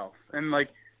 identify yourself. And like,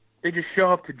 they just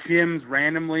show up to gyms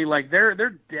randomly. Like, they're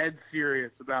dead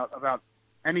serious about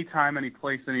any time, any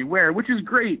place, anywhere, which is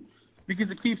great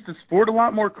because it keeps the sport a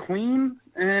lot more clean.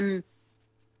 And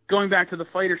going back to the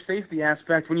fighter safety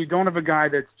aspect, when you don't have a guy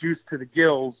that's juiced to the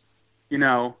gills, you're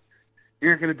not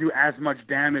going to do as much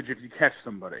damage if you catch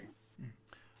somebody.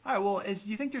 All right, well, do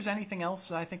you think there's anything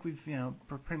else? I think we've,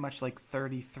 we're pretty much like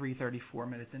 33, 34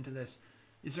 minutes into this.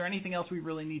 Is there anything else we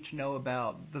really need to know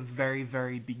about the very,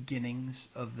 very beginnings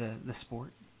of the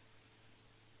sport?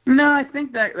 No, I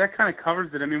think that kind of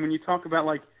covers it. I mean, when you talk about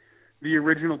like the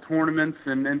original tournaments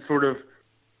and sort of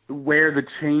where the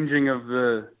changing of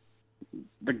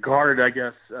the guard, I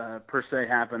guess, per se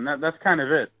happened, that's kind of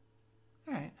it.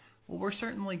 All right. Well, we're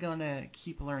certainly going to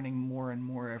keep learning more and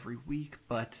more every week,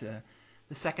 but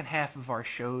the second half of our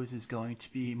shows is going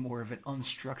to be more of an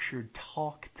unstructured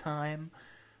talk time,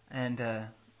 and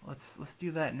let's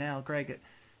do that now, Greg.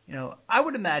 I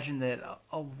would imagine that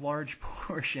a large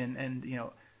portion,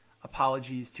 and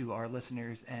apologies to our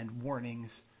listeners and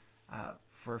warnings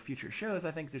for future shows.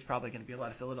 I think there's probably going to be a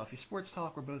lot of Philadelphia sports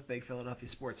talk. We're both big Philadelphia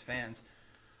sports fans.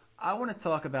 I want to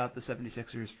talk about the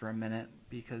 76ers for a minute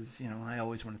because, I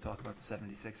always want to talk about the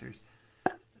 76ers.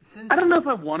 I don't know if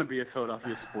I want to be a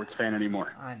Philadelphia sports fan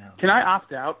anymore. I know. Can I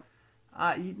opt out?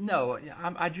 No,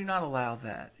 I do not allow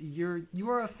that. You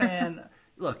are a fan.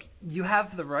 Look, you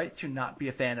have the right to not be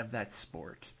a fan of that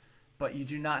sport, but you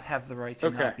do not have the right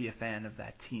to not be a fan of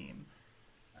that team.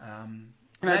 Can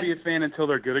I be a fan until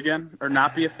they're good again, or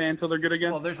not be a fan until they're good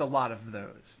again? Well, there's a lot of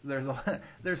those. There's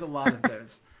a lot of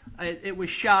those. It was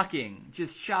shocking,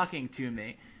 just shocking to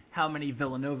me, how many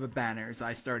Villanova banners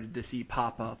I started to see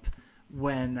pop up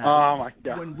when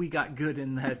we got good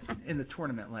in the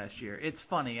tournament last year. It's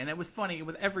funny, and it was funny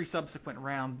with every subsequent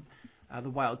round. the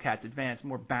Wildcats advanced,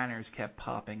 more banners kept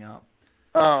popping up.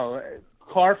 Oh,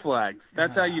 car flags.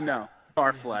 That's how you know.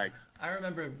 Car flags. I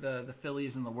remember the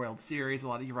Phillies in the World Series.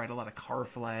 You write a lot of car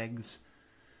flags.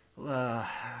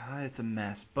 It's a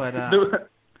mess. But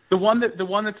the one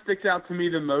that sticks out to me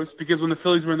the most, because when the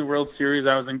Phillies were in the World Series,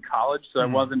 I was in college, so I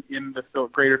wasn't in the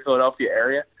greater Philadelphia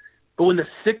area. But when the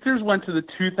Sixers went to the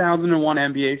 2001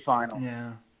 NBA Finals,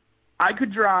 I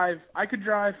could drive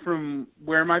from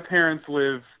where my parents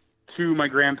live to my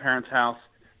grandparents' house,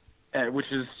 which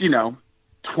is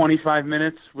 25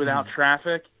 minutes without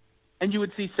traffic, and you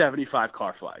would see 75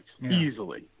 car flags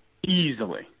easily.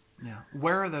 Yeah.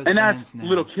 Where are those? And fans that's now?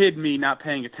 Little kid me not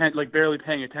paying attention, like barely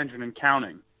paying attention and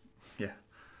counting. Yeah.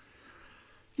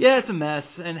 Yeah, it's a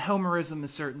mess, and Homerism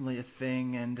is certainly a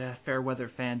thing, and fair weather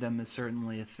fandom is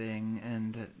certainly a thing,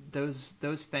 and those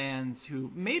fans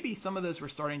who maybe some of those were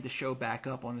starting to show back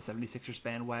up on the 76ers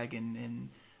bandwagon in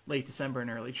late December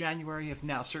and early January have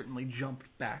now certainly jumped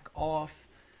back off.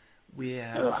 We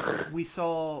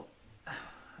saw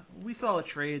a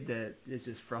trade that has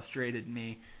just frustrated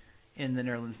me in the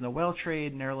Nerlens Noel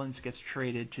trade. Nerlens gets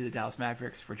traded to the Dallas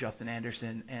Mavericks for Justin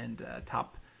Anderson and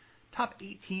top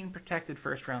 18 protected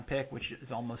first-round pick, which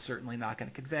is almost certainly not going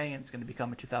to convey, and it's going to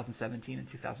become a 2017 and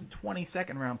 2020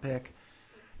 second-round pick,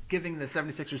 giving the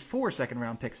 76ers 4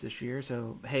 second-round picks this year.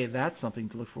 So, hey, that's something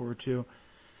to look forward to.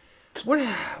 What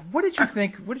did you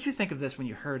think? What did you think of this when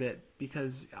you heard it?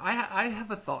 Because I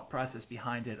have a thought process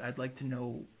behind it. I'd like to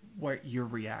know what your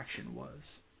reaction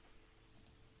was.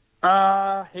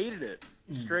 Hated it.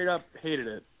 Straight up hated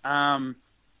it.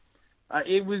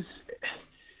 It was.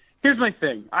 Here's my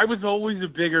thing. I was always a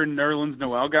bigger Nerlens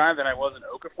Noel guy than I was an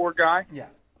Okafor guy. Yeah.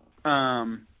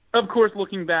 Of course,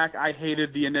 looking back, I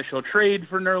hated the initial trade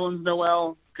for Nerlens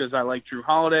Noel because I like Drew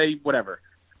Holiday. Whatever.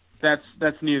 That's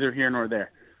neither here nor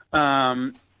there.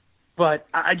 But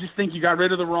I just think you got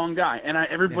rid of the wrong guy. And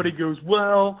everybody goes,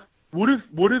 well,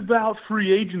 what about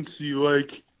free agency?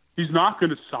 Like, he's not going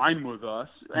to sign with us.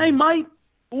 He might,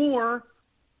 or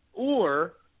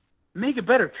make a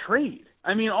better trade.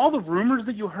 I mean, all the rumors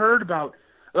that you heard about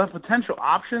potential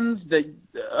options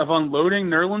of unloading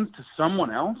Nerlens to someone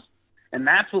else, and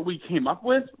that's what we came up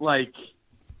with. Like,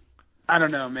 I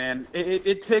don't know, man.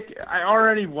 I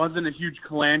already wasn't a huge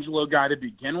Colangelo guy to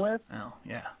begin with. Oh,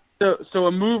 yeah. So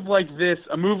a move like this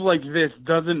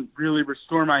doesn't really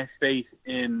restore my faith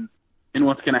in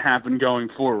what's going to happen going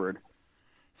forward.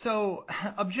 So,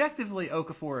 objectively,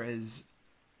 Okafor is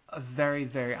a very,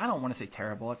 very, I don't want to say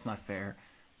terrible, that's not fair.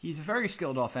 He's a very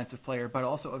skilled offensive player, but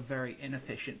also a very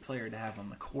inefficient player to have on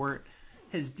the court.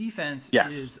 His defense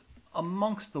is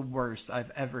amongst the worst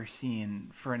I've ever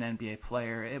seen for an NBA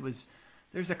player.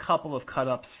 There's a couple of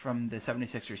cut-ups from the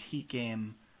 76ers Heat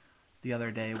game the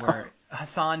other day where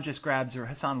Hassan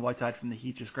Whiteside from the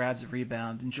Heat just grabs a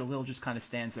rebound, and Jalil just kind of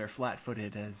stands there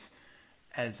flat-footed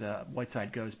as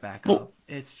Whiteside goes back up.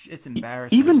 It's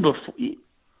embarrassing.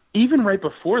 Even right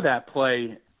before that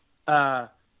play,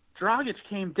 Dragic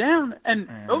came down and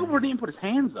Okafor didn't put his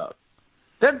hands up.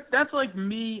 That's like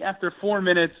me after 4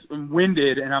 minutes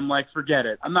winded, and I'm like, forget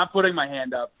it. I'm not putting my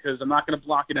hand up because I'm not going to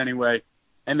block it anyway,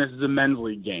 and this is a men's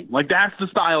league game. Like, that's the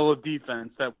style of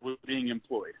defense that was being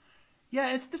employed.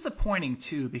 Yeah, it's disappointing,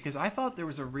 too, because I thought there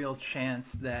was a real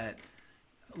chance that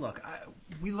 – look,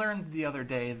 we learned the other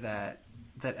day that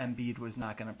Embiid was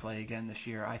not going to play again this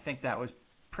year. I think that was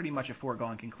pretty much a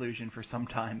foregone conclusion for some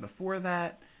time before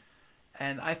that.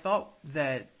 And I thought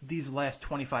that these last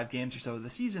 25 games or so of the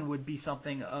season would be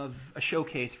something of a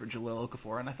showcase for Jahlil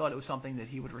Okafor, and I thought it was something that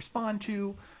he would respond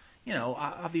to. You know,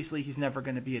 obviously he's never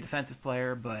going to be a defensive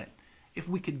player, but if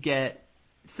we could get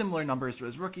similar numbers to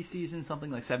his rookie season,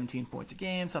 something like 17 points a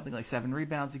game, something like 7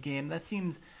 rebounds a game, that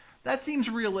seems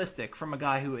realistic from a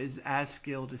guy who is as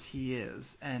skilled as he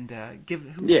is, and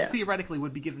who theoretically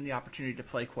would be given the opportunity to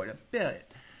play quite a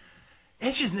bit.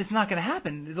 It's not going to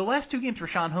happen. The last 2 games,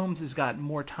 Richaun Holmes has got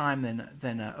more time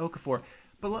than Okafor.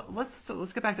 But let's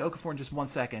get back to Okafor in just 1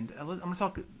 second. I'm going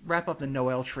to wrap up the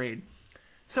Noel trade.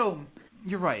 So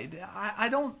you're right.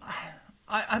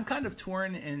 I'm kind of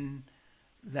torn in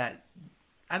that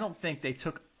I don't think they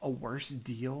took a worse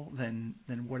deal than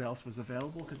what else was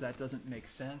available, because that doesn't make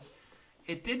sense.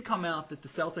 It did come out that the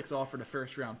Celtics offered a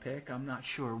first-round pick. I'm not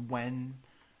sure when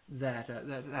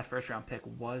that first-round pick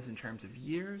was in terms of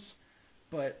years.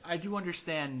 But I do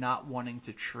understand not wanting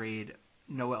to trade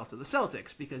Noel to the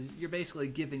Celtics, because you're basically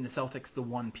giving the Celtics the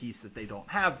one piece that they don't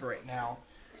have right now,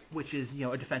 which is,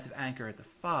 a defensive anchor at the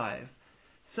 5.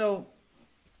 So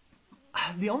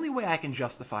the only way I can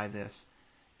justify this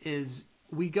is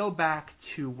we go back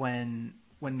to when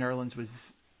Nerlens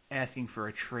was asking for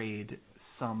a trade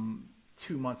some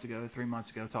 3 months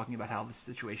ago, talking about how the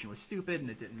situation was stupid and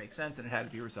it didn't make sense and it had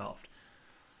to be resolved.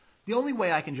 The only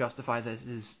way I can justify this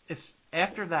is if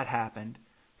after that happened,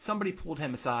 somebody pulled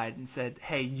him aside and said,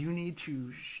 "Hey, you need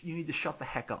to shut the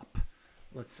heck up."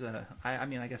 Let's. I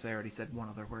mean, I guess I already said one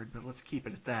other word, but let's keep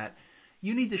it at that.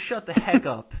 You need to shut the heck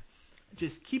up.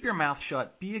 Just keep your mouth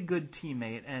shut. Be a good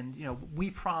teammate, and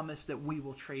we promise that we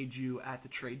will trade you at the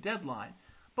trade deadline.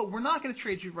 But we're not going to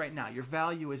trade you right now. Your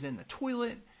value is in the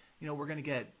toilet. We're going to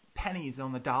get pennies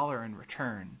on the dollar in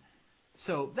return.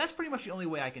 So that's pretty much the only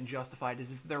way I can justify it,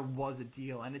 is if there was a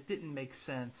deal and it didn't make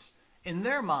sense in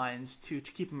their minds to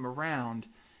keep him around,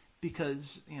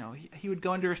 because he would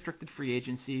go into restricted free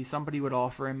agency. Somebody would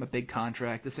offer him a big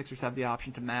contract. The Sixers have the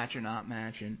option to match or not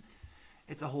match, and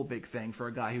it's a whole big thing for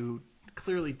a guy who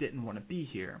clearly didn't want to be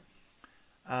here.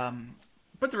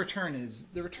 But the return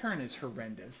is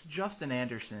horrendous. Justin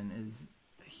Anderson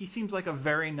he seems like a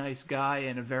very nice guy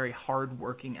and a very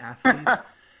hard-working athlete,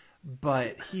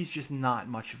 but he's just not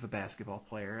much of a basketball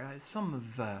player. Some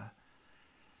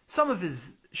of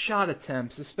his shot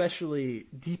attempts, especially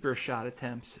deeper shot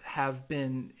attempts, have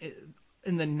been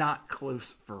in the not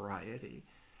close variety.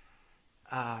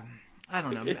 I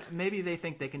don't know. Maybe they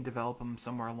think they can develop him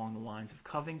somewhere along the lines of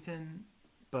Covington,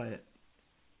 but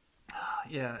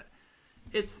yeah,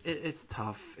 it's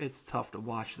tough. It's tough to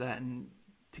watch that, and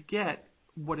to get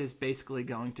what is basically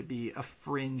going to be a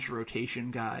fringe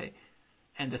rotation guy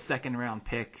and a second-round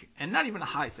pick, and not even a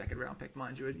high second-round pick,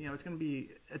 mind you. It's going to be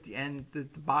at the end, the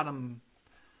bottom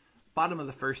of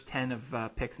the first 10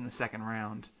 of picks in the second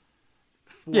round.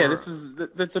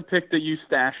 That's a pick that you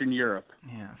stash in Europe.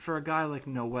 Yeah, for a guy like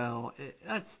Noel,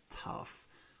 that's tough.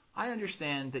 I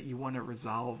understand that you want to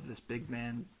resolve this big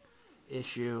man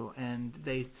issue, and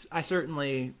I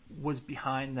certainly was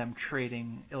behind them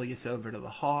trading Ilyasova to the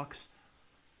Hawks.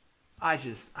 I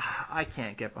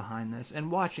can't get behind this.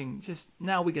 And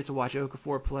now we get to watch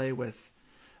Okafor play with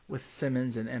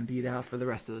Simmons and Embiid out for the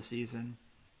rest of the season.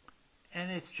 And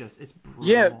it's brutal.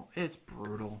 Yeah. It's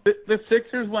brutal. The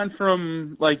Sixers went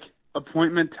from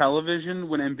appointment television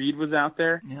when Embiid was out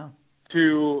there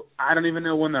to I don't even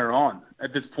know when they're on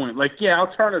at this point.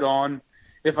 I'll turn it on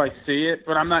if I see it,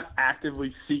 but I'm not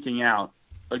actively seeking out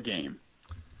a game.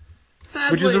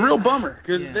 Sadly, which is a real bummer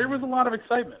because there was a lot of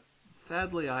excitement.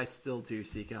 Sadly, I still do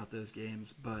seek out those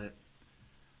games, but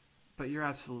you're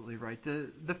absolutely right.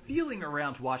 The feeling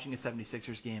around watching a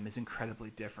 76ers game is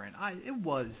incredibly different. I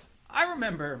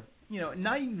remember,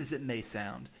 naive as it may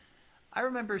sound, I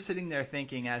remember sitting there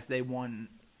thinking as they won,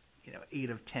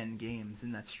 8 of 10 games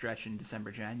in that stretch in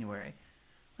December, January,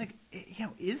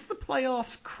 is the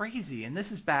playoffs crazy? And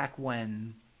this is back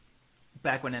when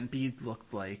Embiid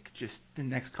looked like just the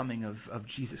next coming of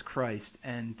Jesus Christ,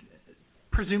 and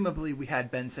presumably we had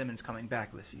Ben Simmons coming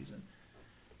back this season.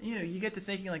 You get to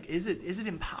thinking, is it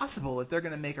impossible that they're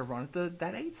going to make a run at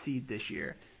that 8 seed this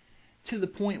year? To the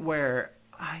point where,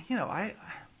 I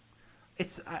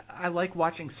like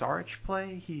watching Saric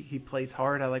play. He plays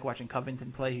hard. I like watching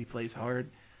Covington play. He plays hard.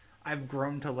 I've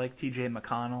grown to like T.J.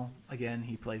 McConnell. Again,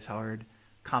 he plays hard.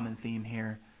 Common theme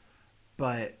here.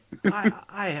 But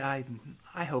I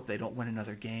hope they don't win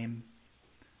another game.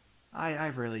 I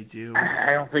really do.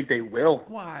 I don't think they will.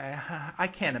 Why? I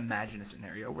can't imagine a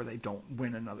scenario where they don't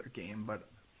win another game, but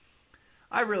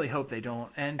I really hope they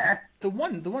don't. And the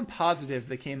one positive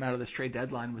that came out of this trade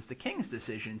deadline was the Kings'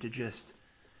 decision to just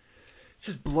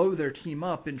blow their team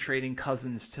up in trading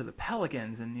Cousins to the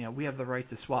Pelicans, and we have the right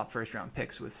to swap first-round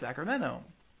picks with Sacramento.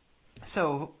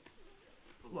 So,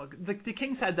 look, the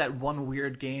Kings had that one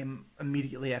weird game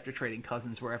immediately after trading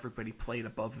Cousins where everybody played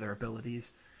above their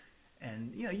abilities.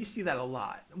 And, you see that a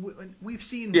lot. We've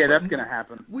seen... Yeah, that's going to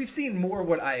happen. We've seen more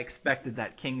what I expected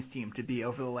that Kings team to be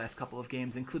over the last couple of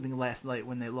games, including last night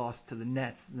when they lost to the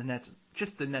Nets. The Nets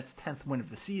 10th win of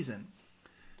the season.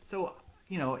 So,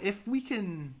 if we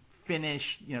can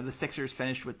finish... the Sixers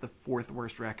finished with the 4th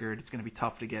worst record, it's going to be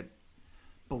tough to get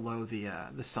below the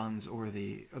Suns or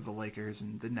the Lakers,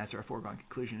 and the Nets are a foregone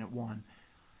conclusion at 1.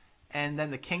 And then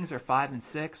the Kings are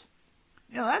 5-6.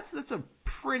 That's a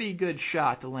pretty good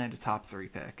shot to land a top 3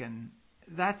 pick, and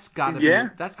that's got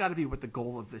to be what the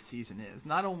goal of this season is.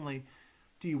 Not only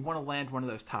do you want to land one of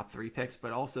those top 3 picks,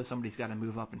 but also somebody's got to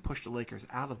move up and push the Lakers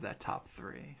out of that top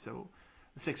 3. So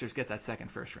the Sixers get that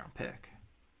second first-round pick.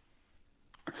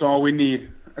 That's all we need.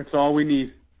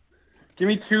 Give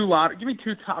me two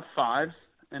top 5s,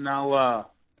 and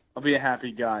I'll be a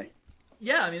happy guy.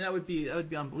 Yeah, I mean that would be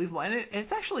unbelievable, and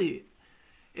it's actually.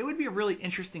 It would be a really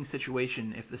interesting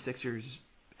situation if the Sixers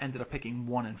ended up picking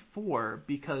 1 and 4,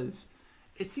 because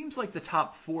it seems like the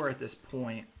top 4 at this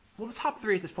point, well, the top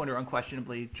three at this point are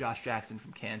unquestionably Josh Jackson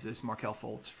from Kansas, Markelle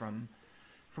Fultz from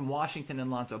Washington,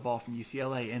 and Lonzo Ball from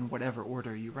UCLA in whatever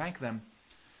order you rank them.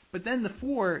 But then the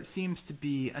four seems to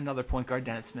be another point guard,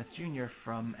 Dennis Smith Jr.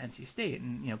 from NC State,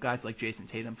 and guys like Jason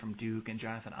Tatum from Duke and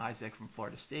Jonathan Isaac from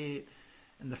Florida State,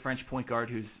 and the French point guard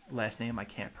whose last name I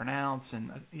can't pronounce,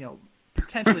 and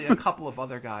potentially a couple of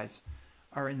other guys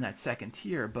are in that second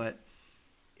tier. But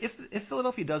if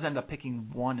Philadelphia does end up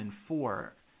picking 1 and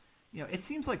 4, it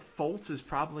seems like Fultz is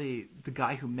probably the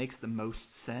guy who makes the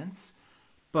most sense.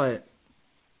 But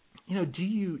do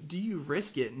you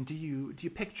risk it, and do you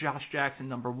pick Josh Jackson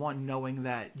number 1, knowing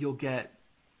that you'll get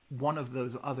one of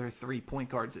those other 3 point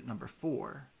guards at number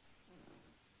 4?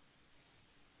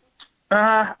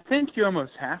 I think you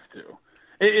almost have to.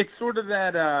 It's sort of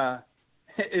that.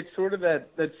 It's sort of that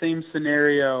same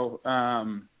scenario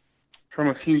from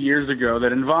a few years ago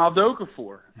that involved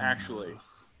Okafor, actually,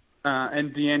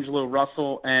 and D'Angelo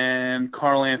Russell and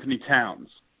Karl Anthony Towns.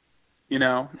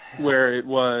 Where it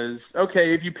was,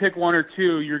 okay, if you pick 1 or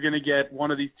 2, you're going to get one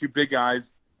of these 2 big guys,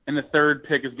 and the third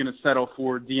pick is going to settle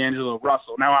for D'Angelo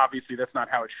Russell. Now, obviously, that's not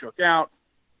how it shook out.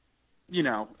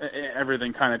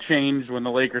 Everything kind of changed when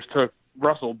the Lakers took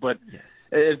Russell, but yes.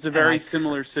 It's a very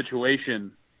similar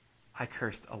situation. I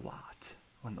cursed a lot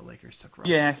when the Lakers took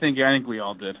Russell. Yeah, I think we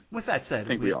all did. With that said,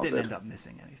 we didn't end up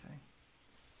missing anything.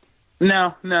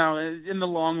 No. In the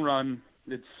long run,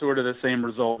 it's sort of the same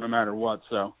result no matter what,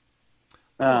 so...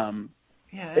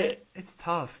 it's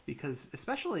tough because,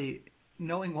 especially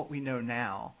knowing what we know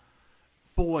now,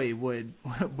 boy, would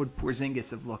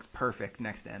Porzingis have looked perfect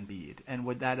next to Embiid, and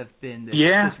would that have been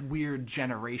this weird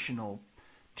generational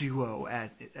duo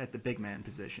at the big man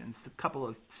positions? A couple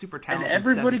of super talented. And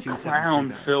everybody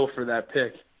clowned Phil for that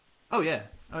pick. Oh yeah.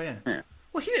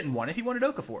 Well, he didn't want it. He wanted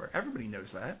Okafor. Everybody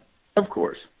knows that. Of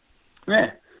course.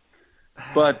 Yeah.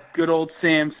 But good old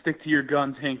Sam, stick to your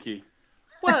guns, Hinkie.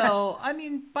 Well, I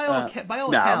mean, by all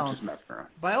accounts,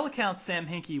 Sam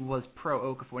Hinkie was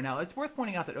pro Okafor. Now, it's worth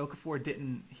pointing out that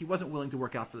Okafor wasn't willing to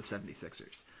work out for the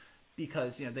 76ers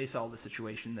because, they saw the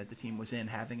situation that the team was in,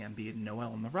 having Embiid and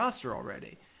Noel on the roster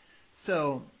already.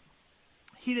 So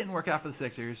he didn't work out for the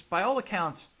Sixers. By all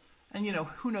accounts, and,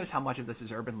 who knows how much of this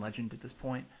is urban legend at this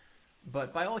point,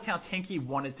 but by all accounts, Hinkie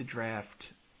wanted to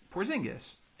draft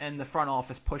Porzingis, and the front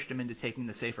office pushed him into taking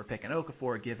the safer pick in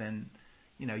Okafor, given...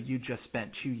 you just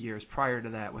spent 2 years prior to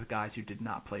that with guys who did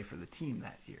not play for the team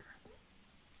that year.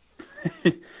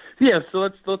 Yeah, so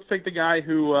let's take the guy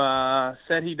who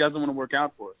said he doesn't want to work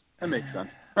out for us. That makes sense.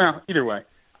 Well, either way.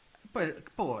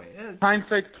 But boy,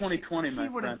 hindsight's 20/20, my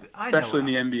friend, especially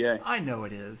in the NBA. I know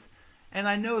it is, and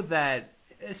I know that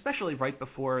especially right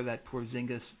before that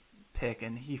Porzingis pick,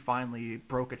 and he finally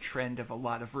broke a trend of a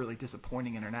lot of really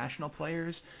disappointing international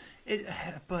players.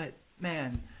 But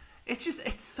man.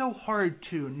 It's so hard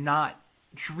to not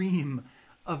dream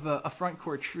of a front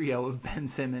court trio of Ben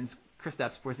Simmons,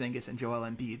 Kristaps Porzingis, and Joel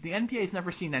Embiid. The NBA's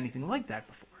never seen anything like that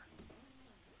before.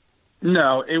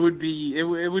 No, it would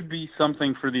be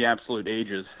something for the absolute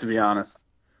ages, to be honest.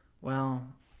 Well,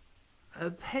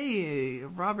 hey,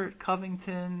 Robert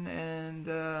Covington and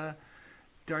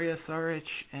Dario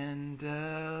Saric and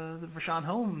Rashawn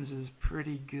Holmes is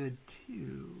pretty good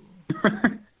too.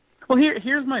 Well,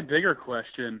 here's my bigger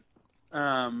question.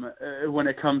 When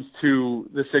it comes to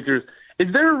the Sixers,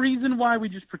 is there a reason why we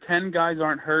just pretend guys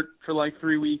aren't hurt for like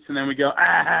 3 weeks and then we go,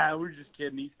 we're just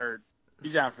kidding, he's hurt,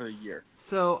 he's out for the year?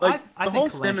 So I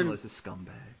think Colangelo's a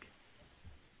scumbag.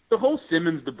 The whole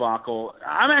Simmons debacle,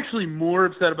 I'm actually more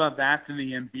upset about that than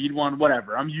the Embiid one.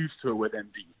 Whatever, I'm used to it with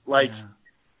Embiid.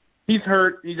 He's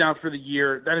hurt, he's out for the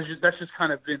year. That's just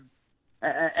kind of been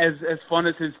as fun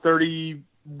as his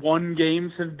 31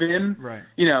 games have been, right?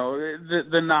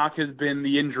 The knock has been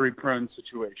the injury-prone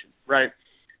situation, right?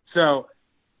 So,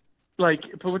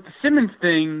 but with the Simmons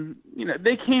thing,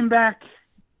 they came back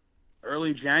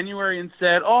early January and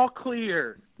said, all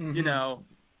clear, no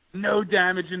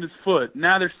damage in his foot.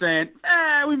 Now they're saying,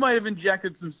 we might have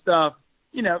injected some stuff,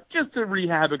 just to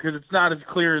rehab it because it's not as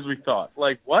clear as we thought.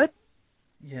 Like, what?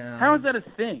 Yeah. How is that a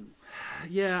thing?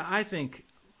 Yeah, I think,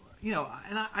 and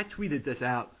I tweeted this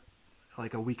out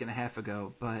like a week and a half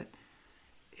ago, but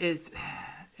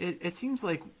it seems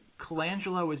like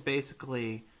Colangelo is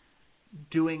basically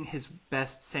doing his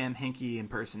best Sam Hinkie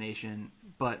impersonation,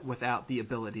 but without the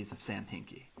abilities of Sam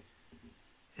Hinkie.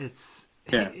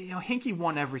 Hinkie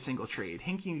won every single trade.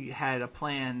 Hinkie had a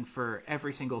plan for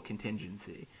every single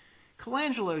contingency.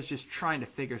 Colangelo is just trying to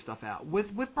figure stuff out.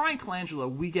 With Brian Colangelo,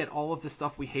 we get all of the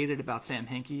stuff we hated about Sam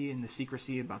Hinkie and the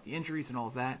secrecy about the injuries and all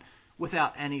of that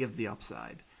without any of the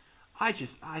upside. I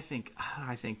think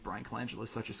Brian Colangelo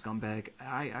is such a scumbag.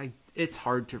 It's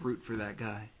hard to root for that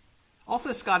guy.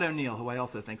 Also Scott O'Neill, who I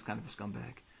also think is kind of a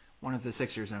scumbag, one of the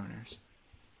Sixers owners.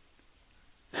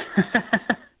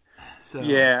 So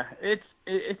yeah,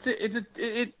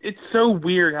 it's so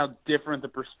weird how different the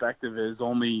perspective is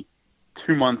only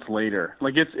 2 months later.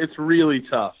 Like it's really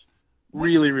tough,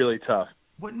 really tough.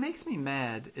 What makes me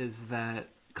mad is that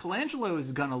Colangelo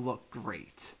is gonna look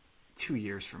great 2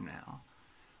 years from now.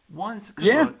 Look,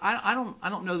 I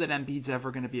don't know that Embiid's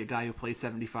ever going to be a guy who plays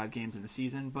 75 games in a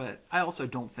season, but I also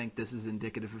don't think this is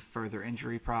indicative of further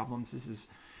injury problems.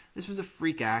 This was a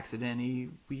freak accident. He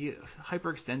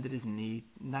hyperextended his knee,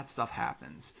 and that stuff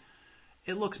happens.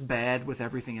 It looks bad with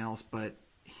everything else, but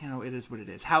it is what it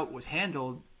is. How it was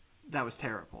handled, that was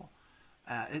terrible.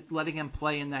 Letting him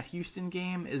play in that Houston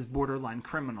game is borderline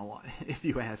criminal, if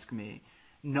you ask me.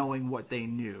 Knowing what they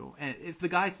knew, and if the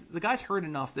guy's hurt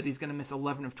enough that he's going to miss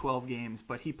 11 of 12 games,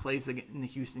 but he plays in the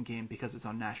Houston game because it's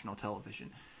on national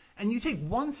television, and you take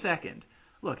 1 second,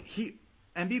 look,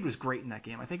 Embiid was great in that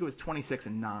game. I think it was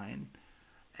 26-9,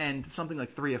 and something like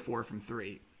 3 of 4 from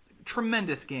 3.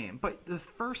 Tremendous game, but the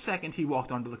first second he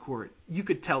walked onto the court, you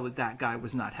could tell that guy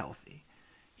was not healthy.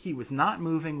 He was not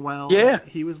moving well. Yeah.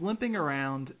 He was limping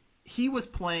around. He was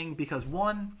playing because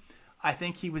one, I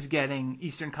think he was getting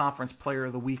Eastern Conference Player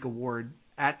of the Week award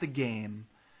at the game,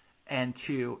 and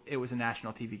two, it was a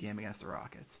national TV game against the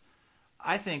Rockets.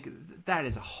 I think that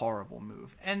is a horrible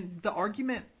move. And the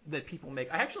argument that people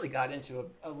make, I actually got into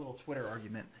a little Twitter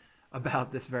argument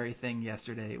about this very thing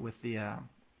yesterday with the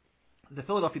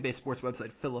Philadelphia-based sports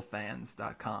website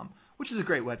philafans.com, which is a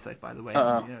great website, by the way.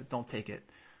 Don't take it.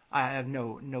 I have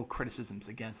no criticisms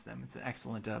against them. It's an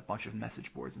excellent bunch of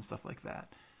message boards and stuff like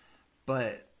that.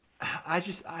 But I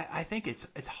think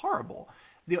it's horrible.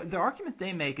 The argument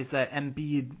they make is that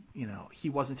Embiid, he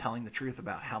wasn't telling the truth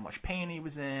about how much pain he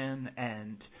was in,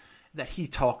 and that he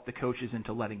talked the coaches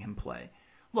into letting him play.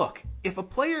 Look, if a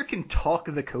player can talk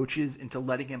the coaches into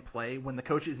letting him play when the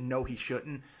coaches know he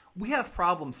shouldn't, we have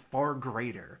problems far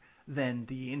greater than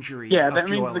the injury. Yeah, of that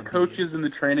means Joel the Embiid. coaches and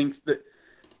the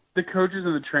coaches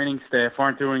and the training staff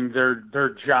aren't doing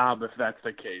their job if that's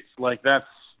the case. Like that's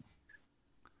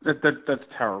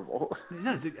terrible.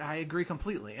 No, I agree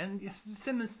completely. And the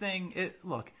Simmons thing,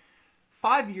 look,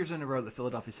 5 years in a row the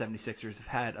Philadelphia 76ers have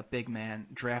had a big man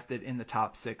drafted in the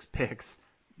top 6 picks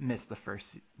miss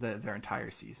their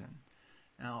entire season.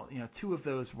 Now, two of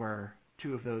those were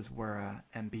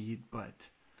Embiid, but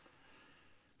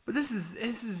this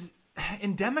is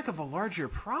endemic of a larger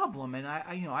problem. And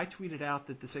I tweeted out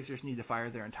that the Sixers need to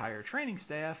fire their entire training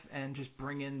staff and just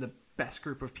bring in the best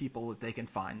group of people that they can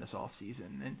find this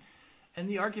offseason. And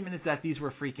the argument is that these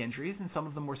were freak injuries, and some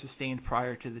of them were sustained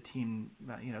prior to the team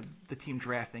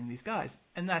drafting these guys,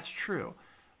 and that's true.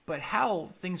 But how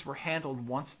things were handled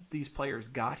once these players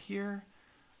got here,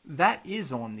 that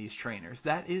is on these trainers.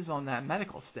 That is on that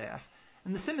medical staff.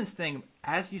 And the Simmons thing,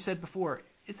 as you said before,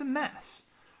 it's a mess.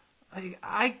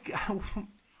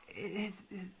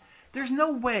 There's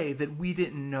no way that we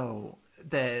didn't know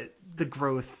that the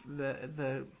growth,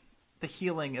 the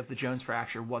healing of the Jones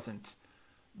fracture wasn't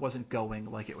going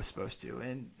like it was supposed to.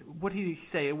 And what did he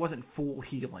say? It wasn't full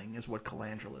healing, is what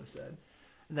Colangelo said.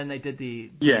 And then they did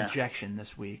the injection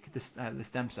this week, the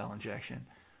stem cell injection.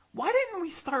 Why didn't we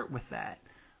start with that?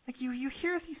 Like you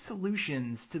hear these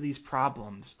solutions to these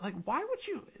problems. Like why would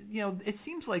you? It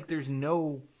seems like there's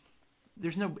no.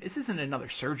 This isn't another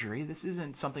surgery. This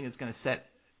isn't something that's going to set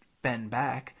Ben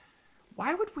back.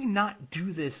 Why would we not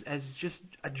do this as just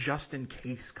a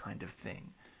just-in-case kind of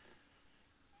thing?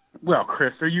 Well,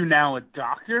 Chris, are you now a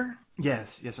doctor?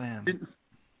 Yes, I am.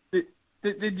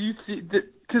 Did you see that?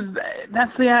 Because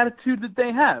that's the attitude that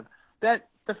they have. That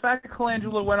the fact that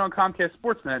Colangelo went on Comcast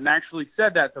Sportsnet and actually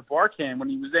said that to Barkan when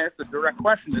he was asked a direct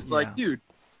question, it's like, dude,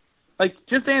 like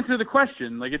just answer the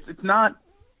question. Like it's not.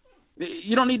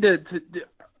 You don't need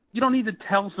to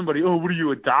tell somebody, oh, what are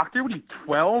you, a doctor? What are you,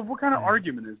 12? What kind of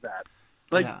argument is that?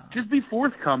 Like, just be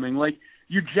forthcoming. Like,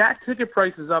 you jack ticket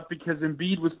prices up because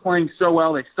Embiid was playing so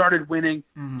well. They started winning.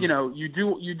 Mm-hmm. You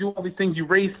do all these things. You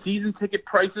raise season ticket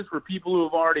prices for people who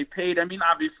have already paid. I mean,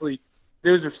 obviously,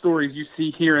 those are stories you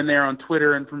see here and there on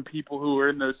Twitter and from people who are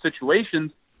in those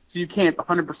situations, so you can't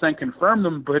 100% confirm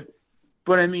them.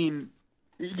 But I mean,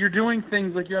 you're doing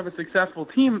things like you have a successful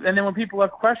team, and then when people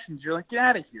have questions, you're like, get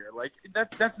out of here. Like,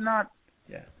 that's not –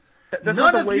 that's none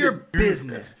not the of way your to do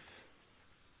business. This.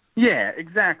 Yeah,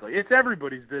 exactly. It's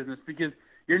everybody's business because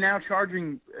you're now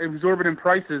charging exorbitant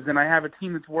prices, and I have a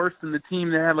team that's worse than the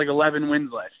team that had like 11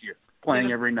 wins last year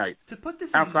playing every night to put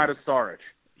this outside of Saric.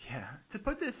 Yeah, to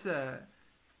put this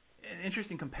an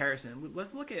interesting comparison.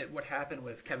 Let's look at what happened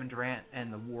with Kevin Durant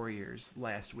and the Warriors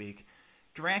last week.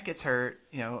 Durant gets hurt,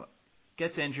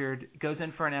 gets injured, goes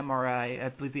in for an MRI. I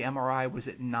believe the MRI was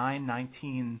at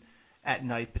 9:19 at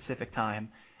night Pacific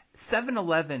time.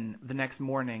 7:11 the next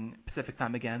morning Pacific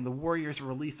time again, the Warriors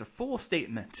released a full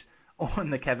statement on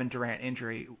the Kevin Durant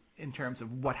injury in terms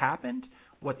of what happened,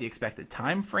 what the expected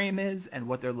time frame is, and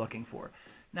what they're looking for.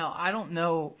 Now, I don't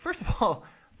know. First of all,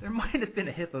 there might have been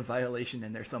a HIPAA violation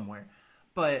in there somewhere,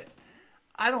 but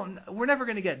we're never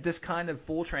going to get this kind of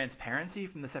full transparency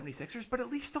from the 76ers, but at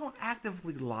least don't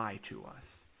actively lie to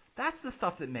us. That's the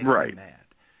stuff that makes me mad.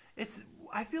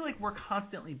 I feel like we're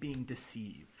constantly being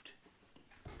deceived.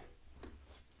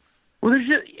 Well,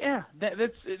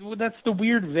 that's the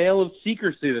weird veil of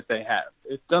secrecy that they have.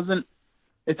 It doesn't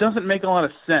make a lot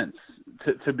of sense,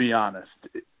 to be honest.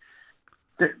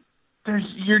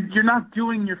 You're not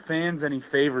doing your fans any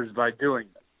favors by doing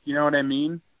this. You know what I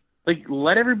mean? Like,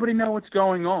 let everybody know what's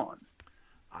going on.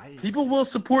 People will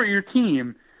support your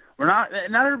team. Not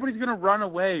everybody's going to run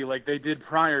away like they did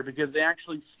prior because they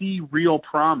actually see real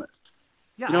promise.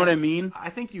 Yeah, you know what I mean?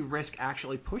 I think you risk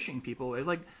actually pushing people.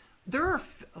 Like,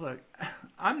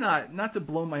 I'm not to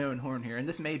blow my own horn here, and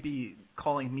this may be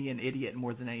calling me an idiot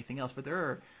more than anything else, but there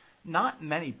are not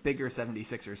many bigger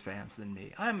 76ers fans than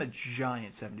me. I'm a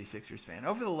giant 76ers fan.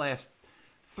 Over the last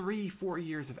 3-4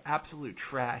 years of absolute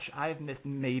trash, I've missed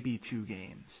maybe 2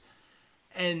 games.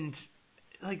 And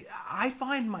I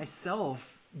find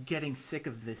myself getting sick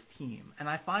of this team, and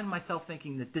I find myself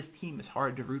thinking that this team is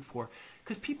hard to root for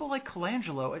because people like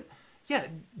Colangelo,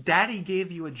 Daddy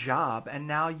gave you a job, and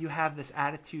now you have this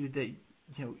attitude that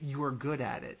you are good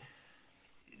at it.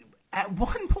 At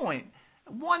one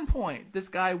point, this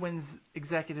guy wins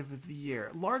Executive of the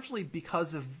Year, largely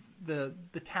because of the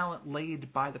talent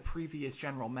laid by the previous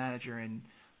general manager in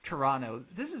Toronto.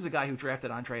 This is a guy who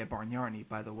drafted Andrea Bargnani,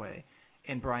 by the way,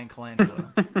 and Brian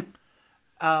Colangelo.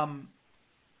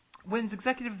 Wins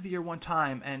Executive of the Year one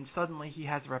time, and suddenly he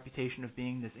has a reputation of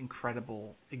being this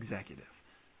incredible executive.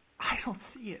 I don't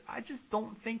see it. I just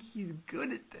don't think he's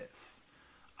good at this.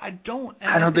 I don't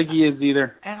think he is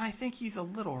either. And I think he's a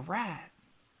little rat.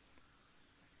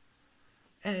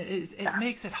 And it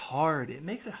makes it hard. It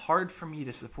makes it hard for me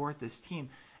to support this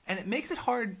team. And it makes it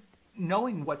hard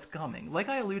knowing what's coming. Like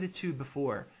I alluded to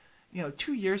before,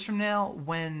 2 years from now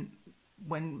when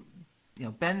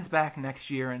Ben's back next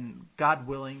year and God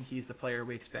willing he's the player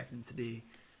we expect him to be.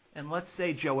 And let's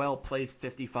say Joel plays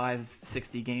 55,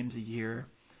 60 games a year.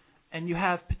 And you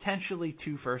have potentially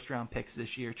 2 first-round picks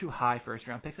this year, 2 high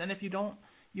first-round picks. And if you don't,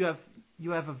 you have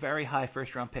a very high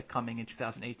first-round pick coming in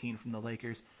 2018 from the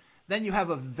Lakers. Then you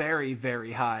have a very,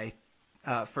 very high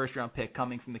first-round pick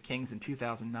coming from the Kings in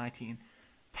 2019.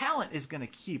 Talent is going to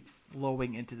keep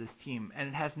flowing into this team, and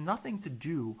it has nothing to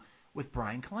do with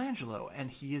Brian Colangelo,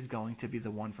 and he is going to be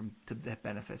the one that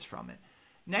benefits from it.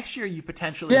 Next year, you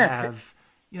potentially have,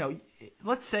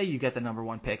 let's say you get the number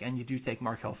 1 pick, and you do take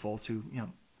Markelle Fultz, who,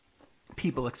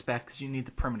 people expect because you need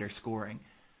the perimeter scoring.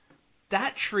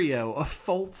 That trio of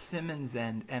Fultz, Simmons,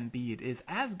 and Embiid is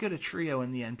as good a trio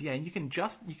in the NBA, and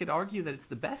you could argue that it's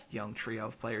the best young trio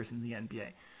of players in the NBA.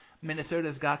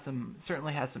 Minnesota's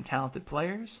certainly has some talented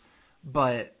players,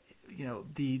 but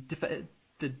the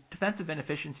defensive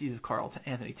inefficiencies of Karl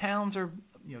Anthony Towns are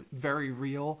very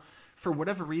real. For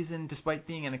whatever reason, despite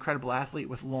being an incredible athlete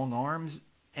with long arms,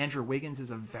 Andrew Wiggins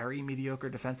is a very mediocre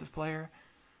defensive player.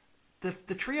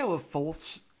 The trio of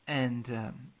Fultz and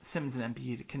Simmons and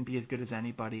Embiid can be as good as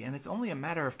anybody, and it's only a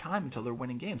matter of time until they're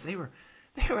winning games. They were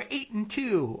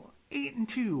 8-2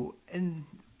 in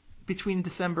between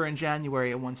December and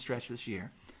January at one stretch this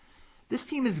year. This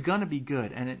team is gonna be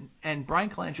good, and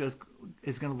Brian Colangelo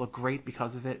is gonna look great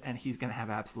because of it, and he's gonna have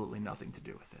absolutely nothing to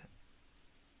do with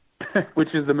it.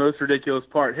 Which is the most ridiculous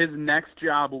part. His next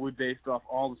job will be based off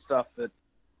all the stuff that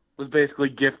was basically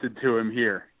gifted to him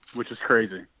here, which is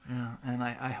crazy. Yeah, and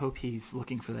I hope he's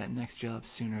looking for that next job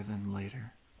sooner than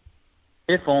later.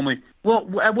 If only.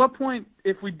 Well, at what point,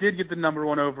 if we did get the number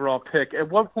 1 overall pick, at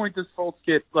what point does Fultz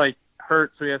get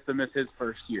hurt so he has to miss his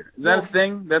first year? Is that a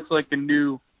thing? That's a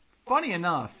new. Funny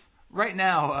enough, right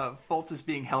now Fultz is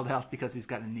being held out because he's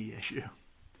got a knee issue.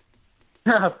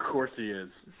 Of course he is.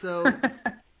 So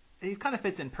he kind of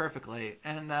fits in perfectly,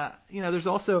 and there's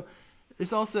also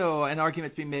an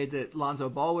argument to be made that Lonzo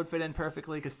Ball would fit in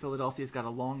perfectly because Philadelphia's got a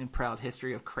long and proud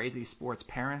history of crazy sports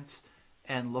parents,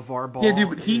 and LeVar Ball. Yeah, dude,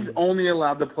 but he's only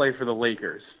allowed to play for the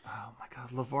Lakers. Oh my God,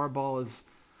 LeVar Ball is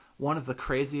one of the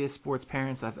craziest sports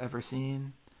parents I've ever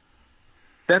seen.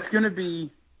 That's going to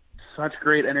be such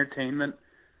great entertainment.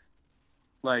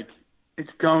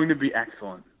 It's going to be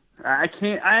excellent. I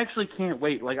actually can't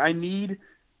wait. Like I need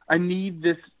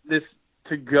this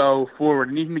to go forward.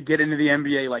 I need him to get into the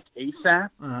NBA like ASAP.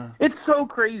 Uh-huh. It's so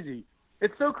crazy.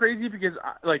 It's so crazy because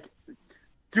like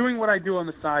doing what I do on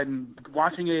the side and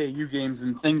watching AAU games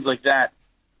and things like that.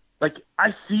 Like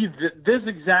I see this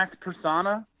exact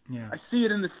persona. Yeah. I see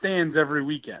it in the stands every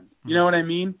weekend. You know what I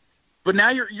mean? But now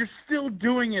you're still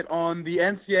doing it on the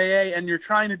NCAA and you're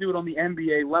trying to do it on the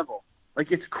NBA level.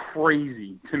 Like it's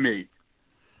crazy to me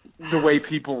the way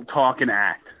people talk and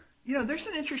act. You know, there's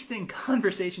an interesting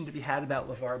conversation to be had about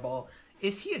LeVar Ball.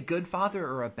 Is he a good father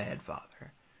or a bad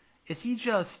father? Is he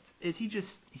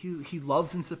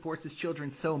loves and supports his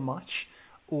children so much,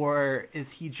 or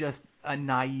is he just a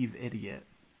naive idiot?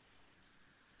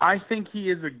 I think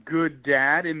he is a good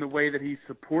dad in the way that he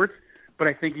supports, but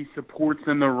I think he supports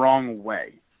in the wrong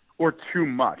way or too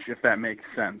much, if that makes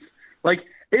sense. Like,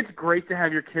 it's great to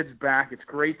have your kids back. It's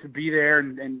great to be there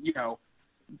and you know,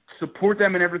 support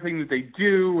them in everything that they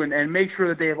do and make sure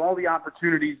that they have all the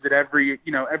opportunities that every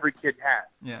kid has.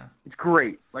 Yeah. It's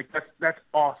great. Like, that's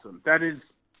awesome. That is,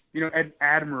 you know,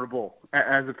 admirable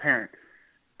as a parent.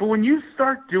 But when you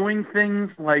start doing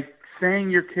things like saying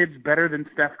your kid's better than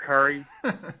Steph Curry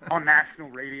on national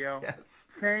radio, Yes.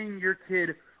 saying your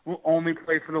kid will only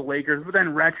play for the Lakers, but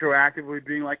then retroactively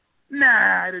being like,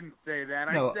 nah, I didn't say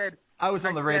that. No, I was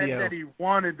on the radio. I said that he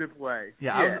wanted to play.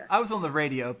 Yeah. I was on the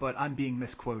radio, but I'm being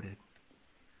misquoted.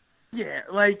 Yeah,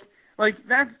 like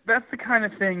that's the kind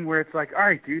of thing where it's like, all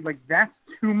right, dude, like that's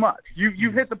too much.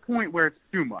 You've hit the point where it's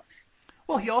too much.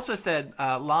 Well, he also said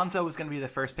Lonzo was going to be the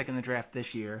first pick in the draft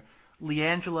this year.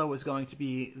 LiAngelo was going to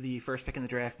be the first pick in the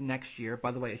draft next year. By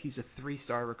the way, he's a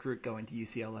 3-star recruit going to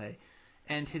UCLA.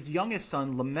 And his youngest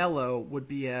son, LaMelo, would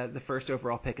be the first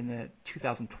overall pick in the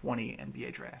 2020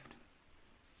 NBA draft.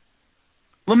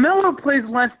 LaMelo plays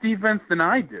less defense than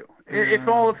I do. If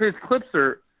all of his clips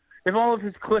are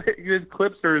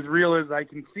as real as I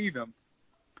can see them,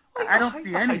 Well, I don't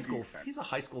see any defense. He's a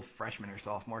high school freshman or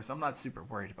sophomore, so I'm not super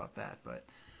worried about that. But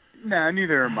no,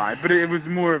 neither am I. But it was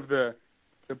more of the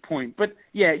point. But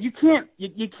yeah, you can't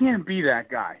be that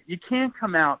guy. You can't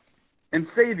come out and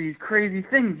say these crazy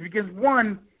things because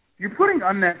one, you're putting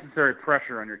unnecessary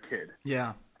pressure on your kid.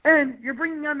 Yeah. And you're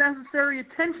bringing unnecessary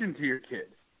attention to your kid.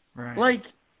 Right. Like,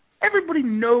 everybody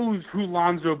knows who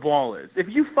Lonzo Ball is. If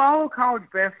you follow college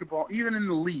basketball, even in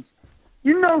the least,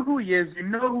 you know who he is. You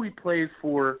know who he plays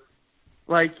for.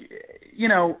 Like, you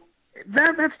know,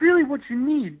 that's really what you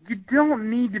need. You don't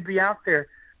need to be out there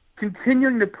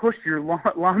continuing to push your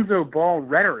Lonzo Ball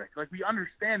rhetoric. Like, we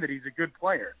understand that he's a good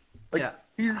player. Like, yeah.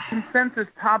 He's a consensus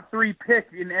top 3 pick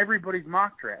in everybody's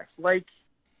mock draft. Like,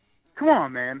 come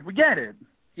on, man. We get it.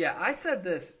 Yeah, I said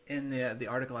this in the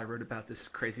article I wrote about this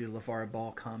crazy LeVar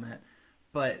Ball comment,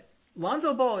 but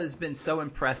Lonzo Ball has been so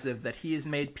impressive that he has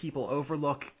made people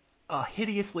overlook a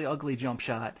hideously ugly jump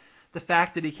shot. The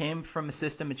fact that he came from a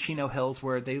system at Chino Hills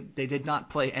where they did not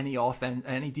play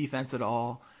any defense at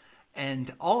all,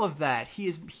 and all of that, he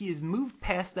has moved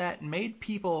past that and made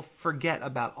people forget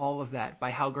about all of that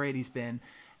by how great he's been.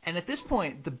 And at this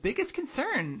point, the biggest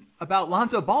concern about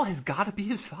Lonzo Ball has got to be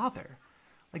his father.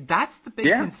 Like, that's the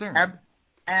big concern.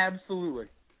 Absolutely.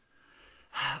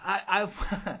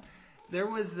 There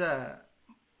was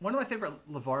one of my favorite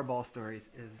LeVar Ball stories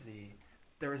is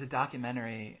there was a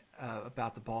documentary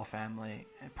about the Ball family,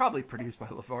 probably produced by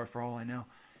LeVar for all I know,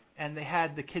 and they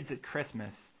had the kids at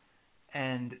Christmas,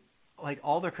 and like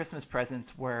all their Christmas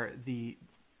presents were the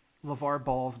LeVar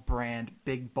Ball's brand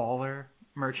Big Baller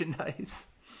merchandise.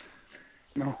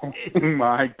 Oh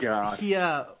my God.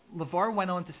 LeVar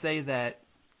went on to say that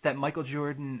Michael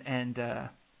Jordan and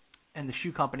the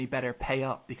shoe company better pay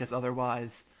up because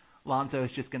otherwise Lonzo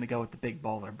is just going to go with the Big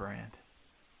Baller brand.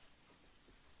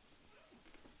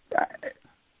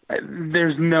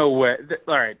 There's no way.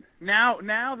 All right, now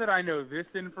that I know this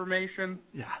information,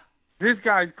 yeah, this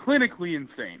guy's clinically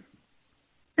insane.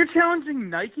 You're challenging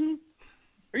Nike?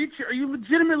 Are you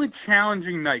legitimately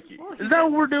challenging Nike? Well, is that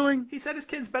what we're doing? He said his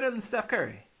kid's better than Steph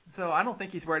Curry, so I don't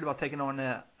think he's worried about taking on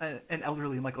an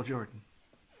elderly Michael Jordan.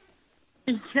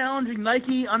 He's challenging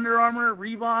Nike, Under Armour,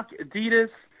 Reebok, Adidas.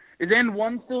 Is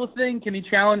N1 still a thing? Can he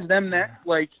challenge them next?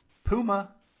 Yeah. Like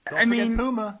Puma. Don't forget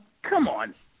Puma. Come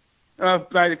on.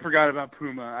 I forgot about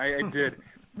Puma. I did.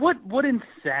 What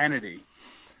insanity.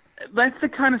 That's the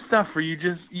kind of stuff where you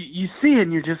see it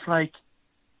and you're just like,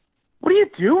 what are you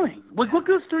doing? Like, what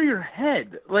goes through your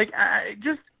head? Like,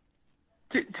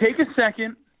 take a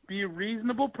second, be a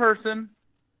reasonable person,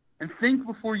 and think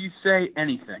before you say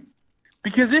anything.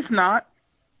 Because if not,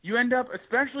 you end up,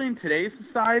 especially in today's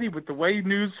society with the way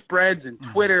news spreads and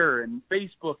Twitter and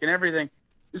Facebook and everything,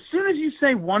 as soon as you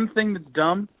say one thing that's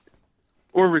dumb,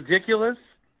 or ridiculous,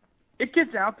 it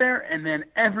gets out there, and then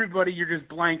everybody you're just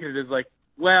blanketed is like,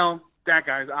 well, that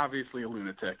guy's obviously a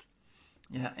lunatic.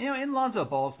 Yeah, in Lonzo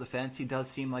Ball's defense, he does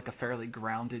seem like a fairly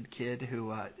grounded kid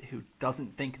who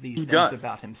doesn't think these things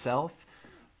about himself.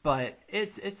 But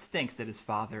it stinks that his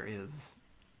father is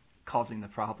causing the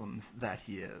problems that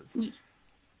he is.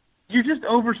 You're just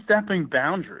overstepping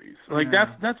boundaries. Like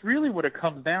that's really what it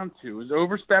comes down to, is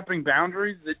overstepping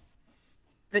boundaries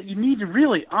that you need to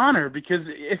really honor, because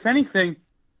if anything,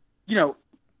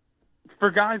 for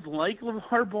guys like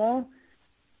LeVar Ball,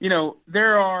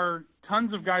 there are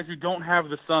tons of guys who don't have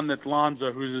the son that's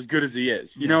Lonzo, who's as good as he is.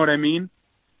 You know what I mean?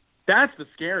 That's the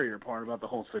scarier part about the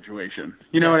whole situation.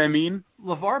 You know what I mean?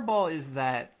 LeVar Ball he's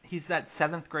that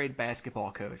 7th grade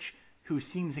basketball coach who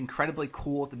seems incredibly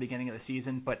cool at the beginning of the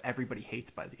season, but everybody hates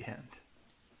by the end.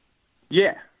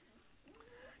 Yeah.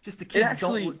 Just the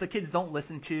kids don't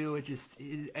listen to it.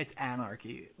 It's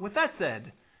anarchy. With that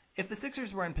said, if the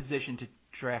Sixers were in position to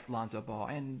draft Lonzo Ball,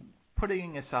 and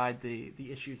putting aside the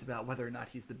issues about whether or not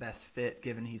he's the best fit,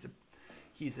 given he's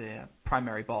a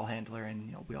primary ball handler,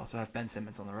 and we also have Ben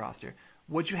Simmons on the roster,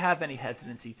 would you have any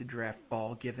hesitancy to draft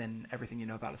Ball given everything you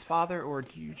know about his father, or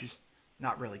do you just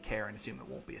not really care and assume it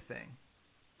won't be a thing?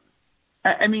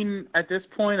 I mean, at this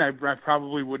point, I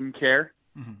probably wouldn't care,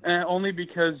 only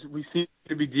because we seem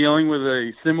to be dealing with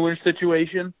a similar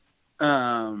situation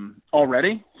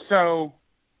already. So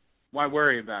why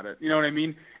worry about it? You know what I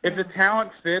mean? If the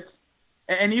talent fits,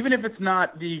 and even if it's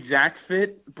not the exact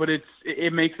fit, but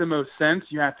it makes the most sense,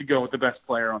 you have to go with the best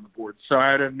player on the board. So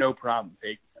I'd have no problem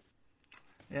taking it.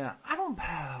 Yeah,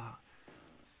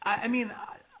 I mean,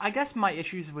 I guess my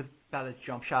issues about his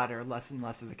jump shot are less and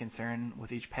less of a concern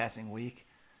with each passing week,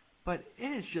 but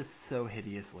it is just so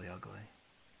hideously ugly.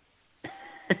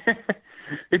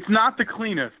 It's not the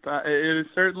cleanest. It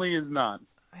certainly is not.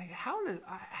 How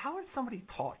is somebody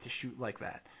taught to shoot like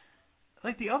that?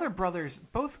 Like the other brothers,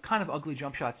 both kind of ugly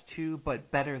jump shots too,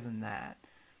 but better than that.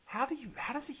 How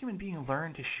does a human being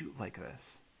learn to shoot like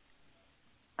this?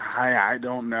 I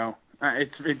don't know.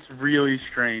 It's really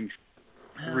strange.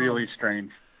 Really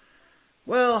strange.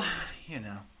 Well,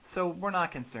 so we're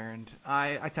not concerned.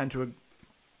 I tend to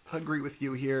agree with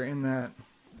you here in that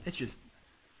it's just,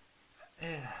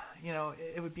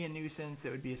 it would be a nuisance, it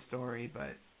would be a story,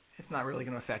 but it's not really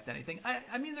going to affect anything.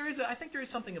 I mean, I think there is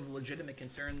something of a legitimate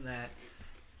concern that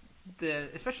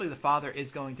especially the father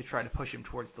is going to try to push him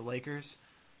towards the Lakers.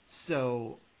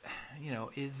 So,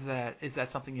 is that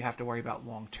something you have to worry about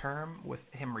long term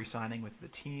with him re-signing with the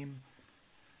team?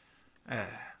 I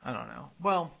don't know.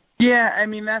 Well, yeah, I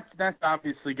mean that's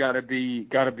obviously got to be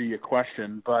a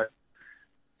question, but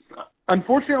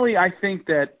unfortunately, I think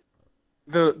that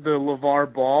the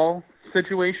LeVar Ball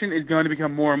situation is going to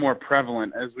become more and more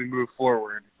prevalent as we move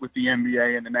forward with the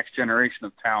NBA and the next generation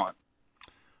of talent.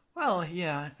 Well,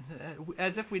 yeah,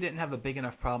 as if we didn't have a big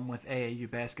enough problem with AAU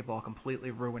basketball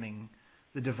completely ruining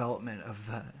the development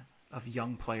of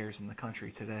young players in the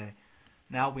country today.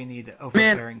 Now we need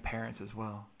overbearing parents as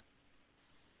well.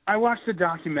 I watched a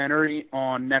documentary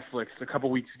on Netflix a couple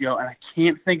weeks ago, and I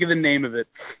can't think of the name of it,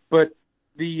 but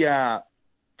the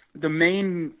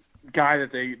main guy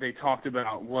that they talked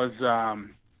about was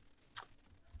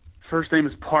first name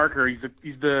is Parker.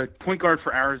 He's the point guard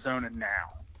for Arizona now.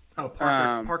 Oh,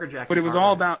 Parker Jackson. But it was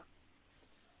all about.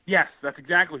 Yes, that's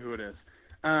exactly who it is.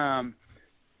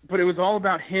 But it was all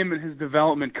about him and his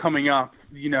development coming up,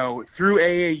 through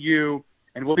AAU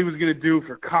and what he was going to do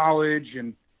for college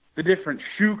and the different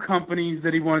shoe companies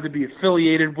that he wanted to be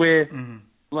affiliated with. Mm-hmm.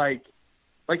 Like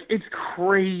it's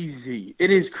crazy. It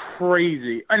is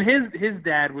crazy. And his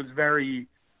dad was very,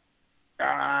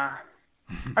 I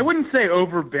wouldn't say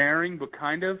overbearing, but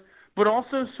kind of, but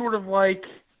also sort of like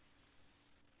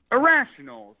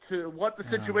irrational to what the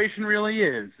situation really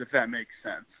is, if that makes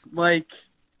sense. Like,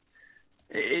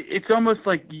 it's almost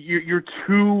like you're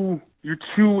too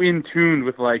in tune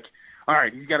with, like, all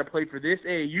right, he's got to play for this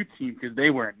AAU team because they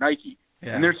wear Nike.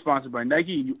 Yeah. And they're sponsored by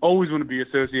Nike, and you always want to be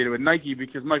associated with Nike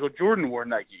because Michael Jordan wore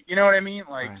Nike. You know what I mean?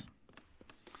 Like,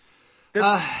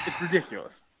 right. It's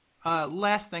ridiculous.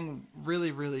 Last thing,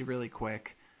 really, really, really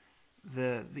quick.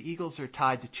 The Eagles are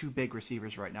tied to two big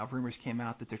receivers right now. Rumors came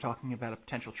out that they're talking about a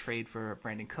potential trade for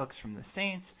Brandon Cooks from the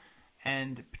Saints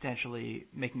and potentially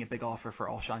making a big offer for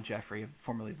Alshon Jeffrey,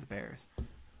 formerly of the Bears.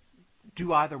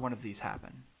 Do either one of these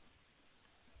happen?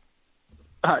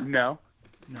 No,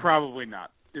 probably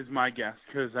not, is my guess,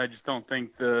 because I just don't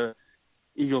think the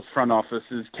Eagles front office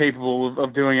is capable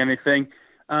of doing anything.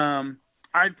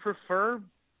 I'd prefer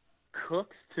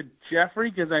Cooks to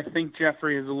Jeffrey because I think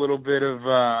Jeffrey is a little bit of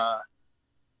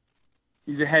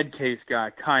He's a head case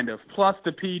guy, kind of. Plus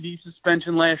the PED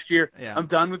suspension last year. Yeah. I'm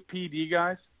done with PED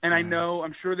guys. And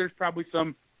I'm sure there's probably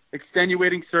some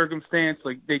extenuating circumstance,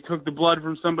 like they took the blood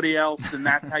from somebody else, and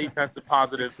that's how you tested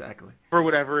positive Exactly. for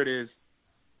whatever it is.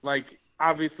 Like,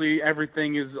 obviously,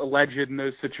 everything is alleged in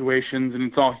those situations, and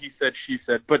it's all he said, she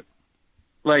said. But,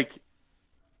 like,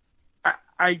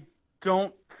 I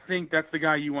don't think that's the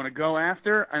guy you want to go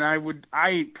after. And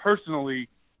I personally,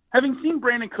 having seen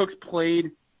Brandon Cooks play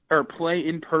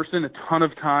in person a ton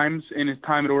of times in his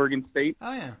time at Oregon State.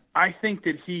 Oh yeah. I think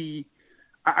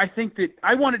that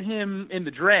I wanted him in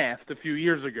the draft a few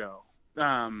years ago.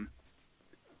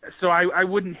 So I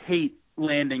wouldn't hate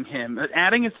landing him.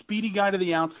 Adding a speedy guy to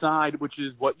the outside, which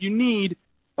is what you need,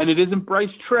 and it isn't Bryce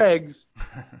Treggs,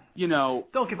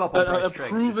 Don't give up on Bryce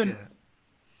Treggs.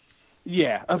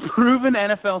 A proven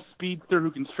NFL speedster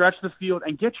who can stretch the field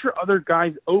and get your other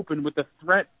guys open with the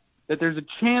threat that there's a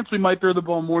chance we might throw the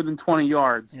ball more than 20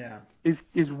 yards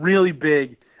is really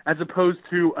big, as opposed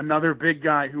to another big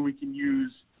guy who we can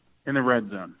use in the red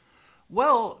zone.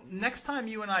 Well, next time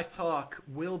you and I talk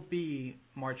will be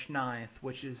March 9th,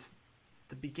 which is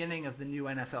the beginning of the new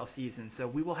NFL season. So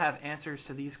we will have answers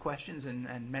to these questions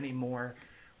and many more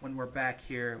when we're back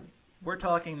here. We're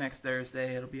talking next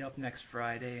Thursday. It'll be up next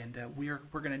Friday, and we're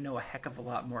going to know a heck of a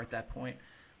lot more at that point.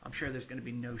 I'm sure there's going to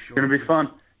be no shortage. It's going to be fun.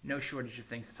 No shortage of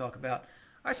things to talk about.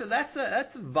 All right, so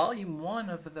that's volume 1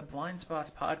 of the Blind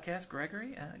Spots podcast.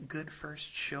 Gregory, good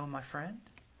first show, my friend.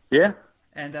 Yeah.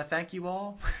 And thank you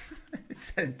all.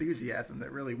 It's that enthusiasm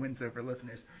that really wins over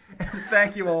listeners.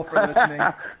 Thank you all for listening.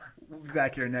 We'll be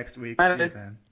back here next week. See you then.